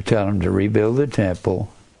they were telling them to rebuild the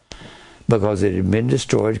temple because it had been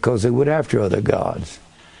destroyed because they went after other gods.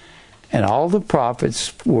 And all the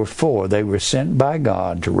prophets they were sent by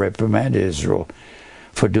God to reprimand Israel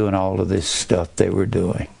for doing all of this stuff they were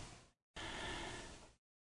doing.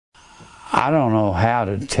 I don't know how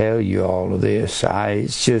to tell you all of this.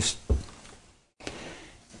 It's just,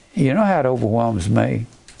 you know how it overwhelms me?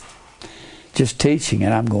 Just teaching it,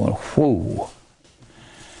 I'm going, whoa.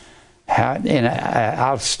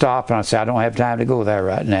 I'll stop and I'll say, I don't have time to go there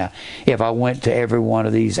right now. If I went to every one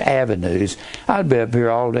of these avenues, I'd be up here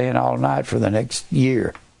all day and all night for the next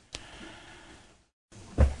year.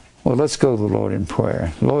 Well, let's go to the Lord in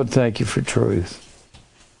prayer. Lord, thank you for truth.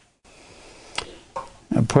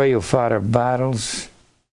 I pray you'll fight our battles,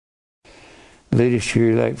 lead us to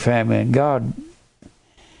your elect family, and God,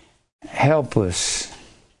 help us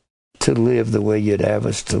to live the way you'd have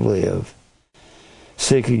us to live,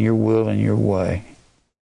 seeking your will and your way.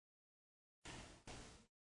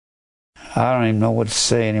 I don't even know what to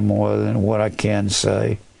say anymore than what I can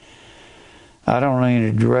say. I don't know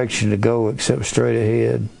any direction to go except straight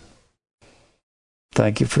ahead.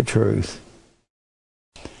 Thank you for truth.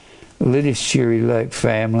 Lead us to your elect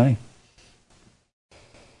family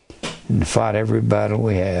and fight every battle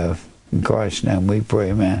we have. In Christ's name we pray,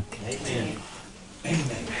 amen. Amen.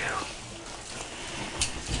 Amen.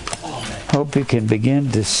 Hope you can begin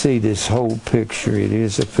to see this whole picture. It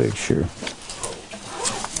is a picture.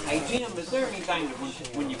 Hey, Jim, is there anything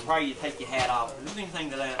that when you pray you take your hat off? Is there anything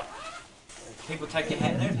to that? People take your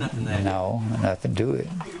hat, there's nothing there. No, nothing to it.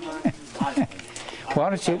 Why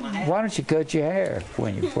don't you cut your hair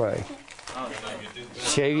when you pray?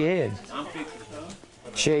 Shave your head. I'm fixing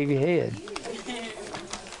it. Shave your head.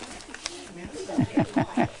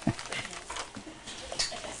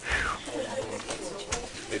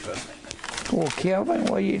 Well, Kelvin,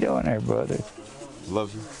 what are you doing there, brother?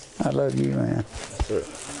 Love you. I love you, man. Sure.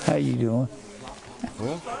 How you doing?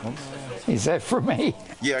 Well, Is that for me?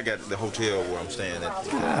 yeah, I got the hotel where I'm staying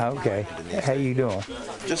at. Okay. How you doing?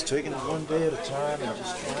 Just taking it one day at a time and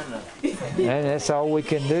just trying to That's all we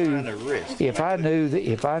can do. rest. If I knew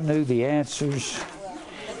the answers,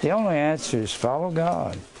 the only answer is follow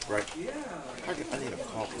God. Right. I need a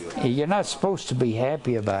coffee. You're not supposed to be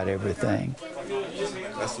happy about everything,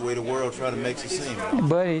 That's the way the world try to make it seem.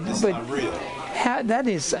 but It's not real. that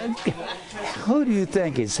is, who do you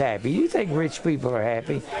think is happy? You think rich people are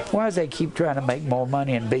happy? Why does they keep trying to make more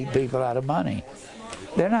money and beat people out of money?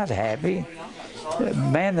 They're not happy. A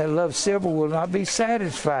man that loves silver will not be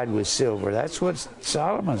satisfied with silver. That's what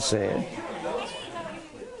Solomon said.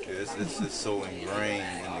 It's so ingrained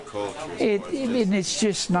in the culture. And it's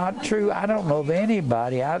just not true. I don't know of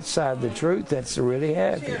anybody outside the truth that's really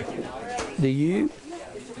happy. Do you?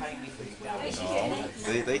 No,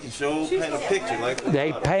 they can paint a picture like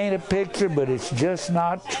they paint a picture, but it's just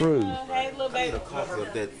not true. The culture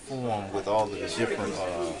of that form with all of the different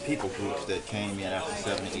people groups that came in after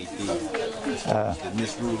 70 AD that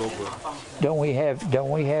misruled over. Don't we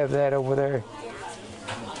have that over there?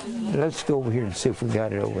 Let's go over here and see if we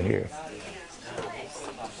got it over here.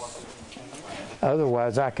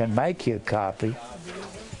 Otherwise, I can make you a copy.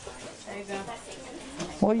 There you go.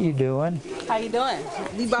 What are you doing? How you doing?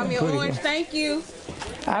 You bought me an Pretty orange. good. Thank you.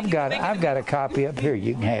 I've got a copy up here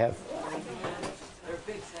you can have.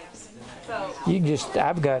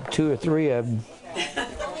 I've got 2 or 3 of them.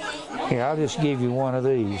 Here, I'll just give you one of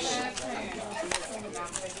these.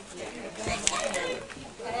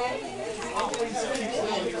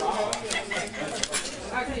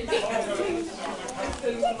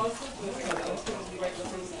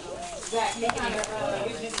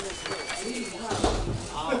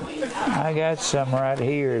 I got some right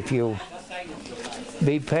here if you'll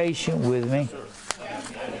be patient with me.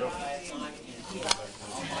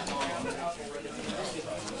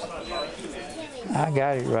 I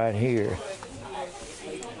got it right here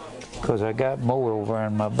because I got more over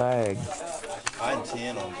in my bag. I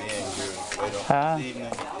intend on being here later on this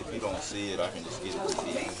evening. If you don't see it, I can just get it this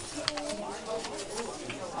evening.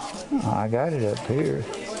 I got it up here.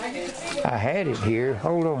 I had it here.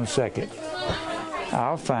 Hold on a second.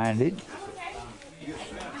 I'll find it.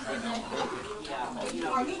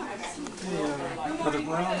 Brother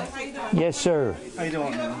Brown? Yes, sir. How you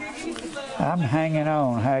doing, man? I'm hanging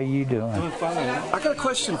on. How you doing? Doing fine. I got a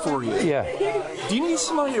question for you. Yeah. Do you need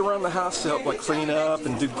somebody around the house to help, like, clean up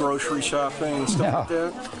and do grocery shopping and stuff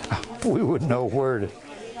like that? We wouldn't know where to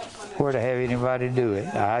have anybody do it.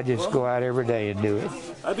 I just go out every day and do it.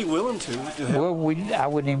 I'd be willing to help. Well, I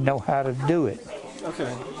wouldn't even know how to do it.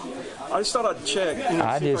 Okay. I just thought I'd check. You know,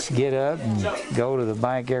 I see if just get up and go to the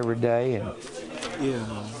bank every day and. Yeah.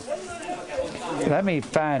 Let me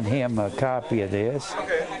find him a copy of this.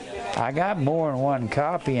 Okay. I got more than one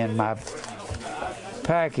copy in my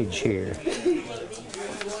package here. Yeah,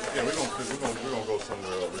 we're gonna go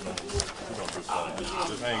somewhere else. We're gonna do something.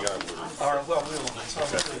 Just hang out with us. All right, well, we'll.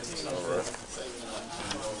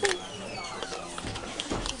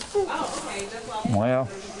 Well,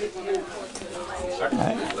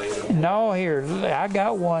 no, here, I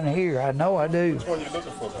got one here. I know I do. Which one are you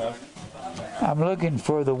looking for, Pastor? I'm looking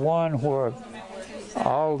for the one where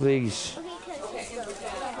all these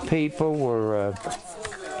people were,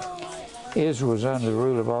 Israel was under the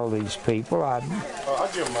rule of all these people. I'll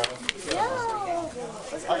give mine.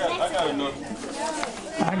 I got enough.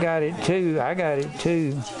 I got it too. I got it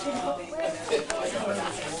too.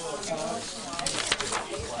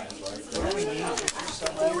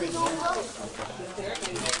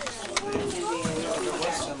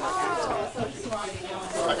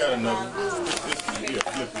 I got another.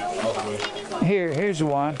 Here's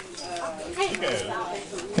one.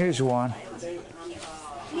 Here's one.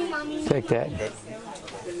 Take that.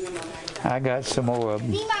 I got some more of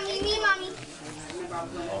them. Me, mommy, me, mommy.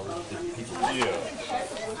 Yeah.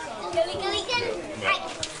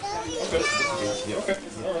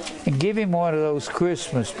 And give him one of those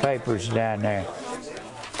Christmas papers down there.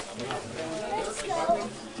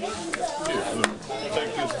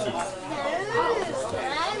 Take this too.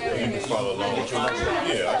 You can follow along with your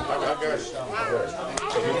Yeah, I got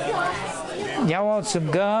you. Y'all want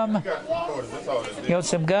some gum? You want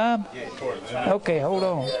some gum? Okay, hold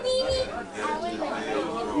on.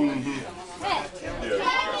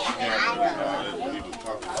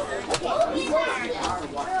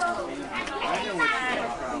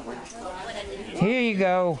 Here you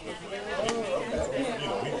go.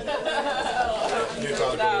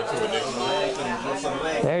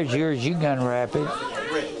 There's yours. You can unwrap it.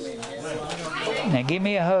 Now give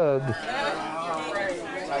me a hug.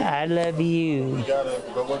 I love you.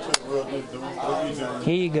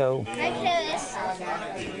 Here you go.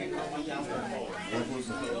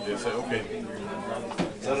 They say, okay,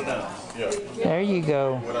 settle down. Yeah. There you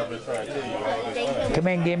go. What I've been trying to tell you all this time. Come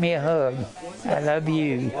and give me a hug. I love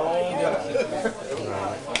you.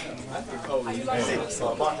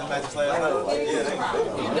 Boxing matches last night. Yeah,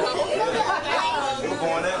 they were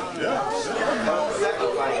going at it.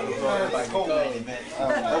 Sacrifice like co-main event. I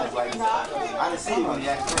didn't see it when he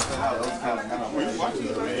actually went out. Those kind of. We were watching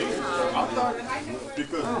it, man. I thought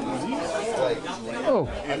because when he was like, Oh,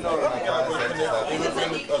 I know the other guy was in there, he was in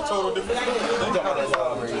a total different story.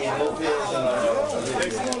 They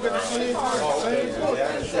still got the same,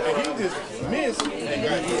 and he just missed and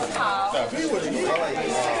got hit. Now, if he would have hit,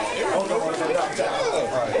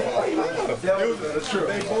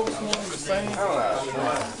 they both swung the same.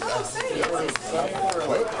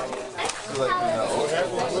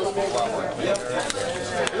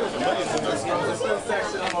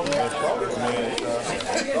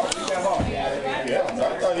 Yeah, I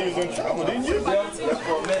thought he was in trouble, didn't you? For a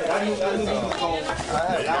minute, I was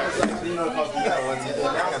like, you know, because we got one. I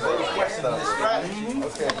got a question on the strategy.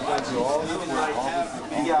 Okay, you got to all this.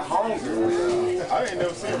 He got hungry. I ain't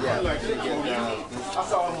never seen him play like that. I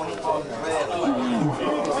saw him when he called his man. He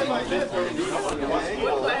didn't play like that.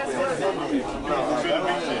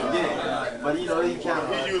 Yeah, but you know, he kind of.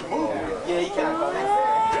 He used moving. Yeah, he kind of.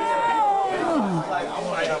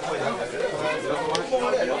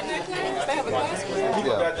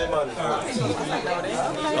 People got their money.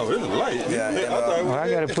 Oh, this is light. Yeah, well, I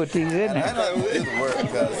got to put these in I there. know it would work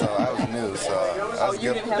because I was new, so I was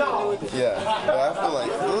good. Yeah, but I feel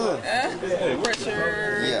like,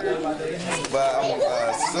 Pressure. yeah. But I'm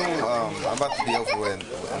soon, I'm about to be over in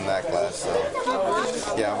that class, so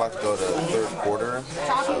yeah, I'm about to go to the third quarter,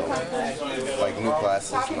 so like new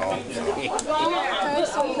classes and all. So.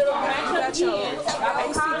 Got your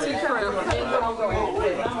ACT crown.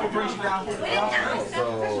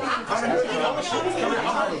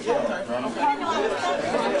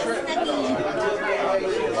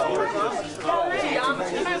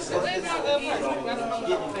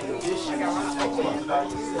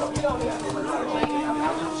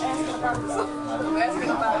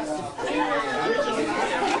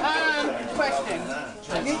 Question.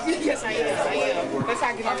 Yes, I am. That's how I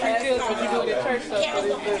get my free pills, but you do it at church, so it's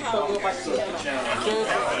so good by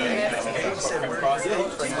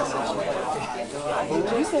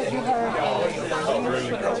You said you heard the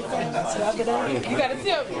other day? You got to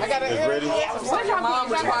tell me. I got to what your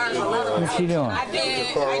mom requires another one. What's she doing? I do.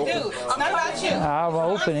 I'm not about you. I'll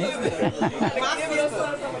open it.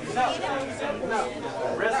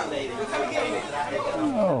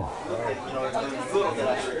 Oh.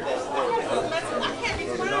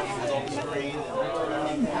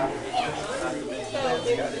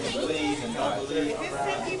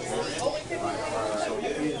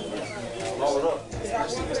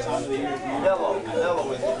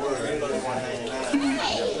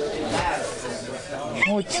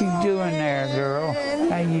 What you doing there, girl?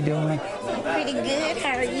 How you doing? Pretty good.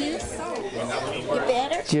 How are you? You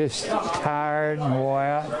better? Just tired and wore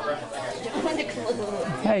out.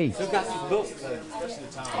 Hey. Somebody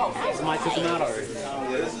took them out already.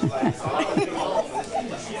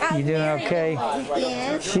 You doing okay?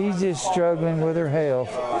 Yes. She's just struggling with her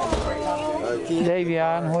health.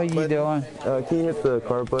 Davion, what are you doing? Can you hit the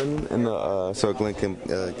car button and the so Glenn can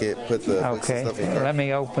put the Okay, stuff in the car? let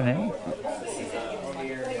me open it.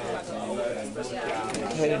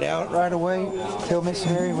 Headed out right away. Tell Miss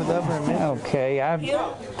Mary with up in a minute. Okay,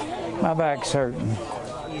 my back's hurting.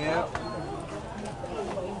 Yeah.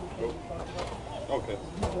 Okay.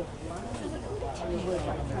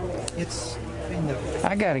 It's in the.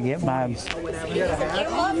 I got to get my.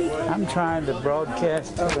 I'm trying to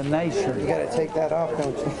broadcast to the nation. You got to take that off,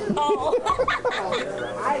 don't you? Oh.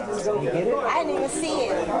 You get it? I didn't even see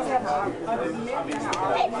it.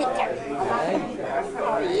 Hey, Victor.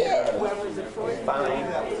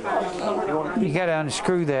 You got to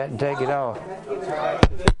unscrew that and take it off.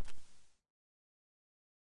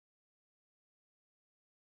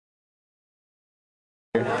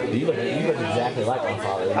 You look exactly like my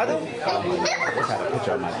father. I do. I just had a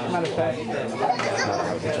picture of my matter of fact.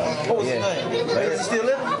 What was his name? Is he still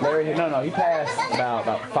living? Larry, no, he passed about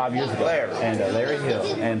 5 years ago. Larry. And Larry Hill.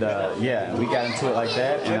 And yeah, we got into it like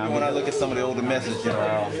that. And Maybe when I look at some of the older messages,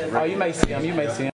 oh, you may see him.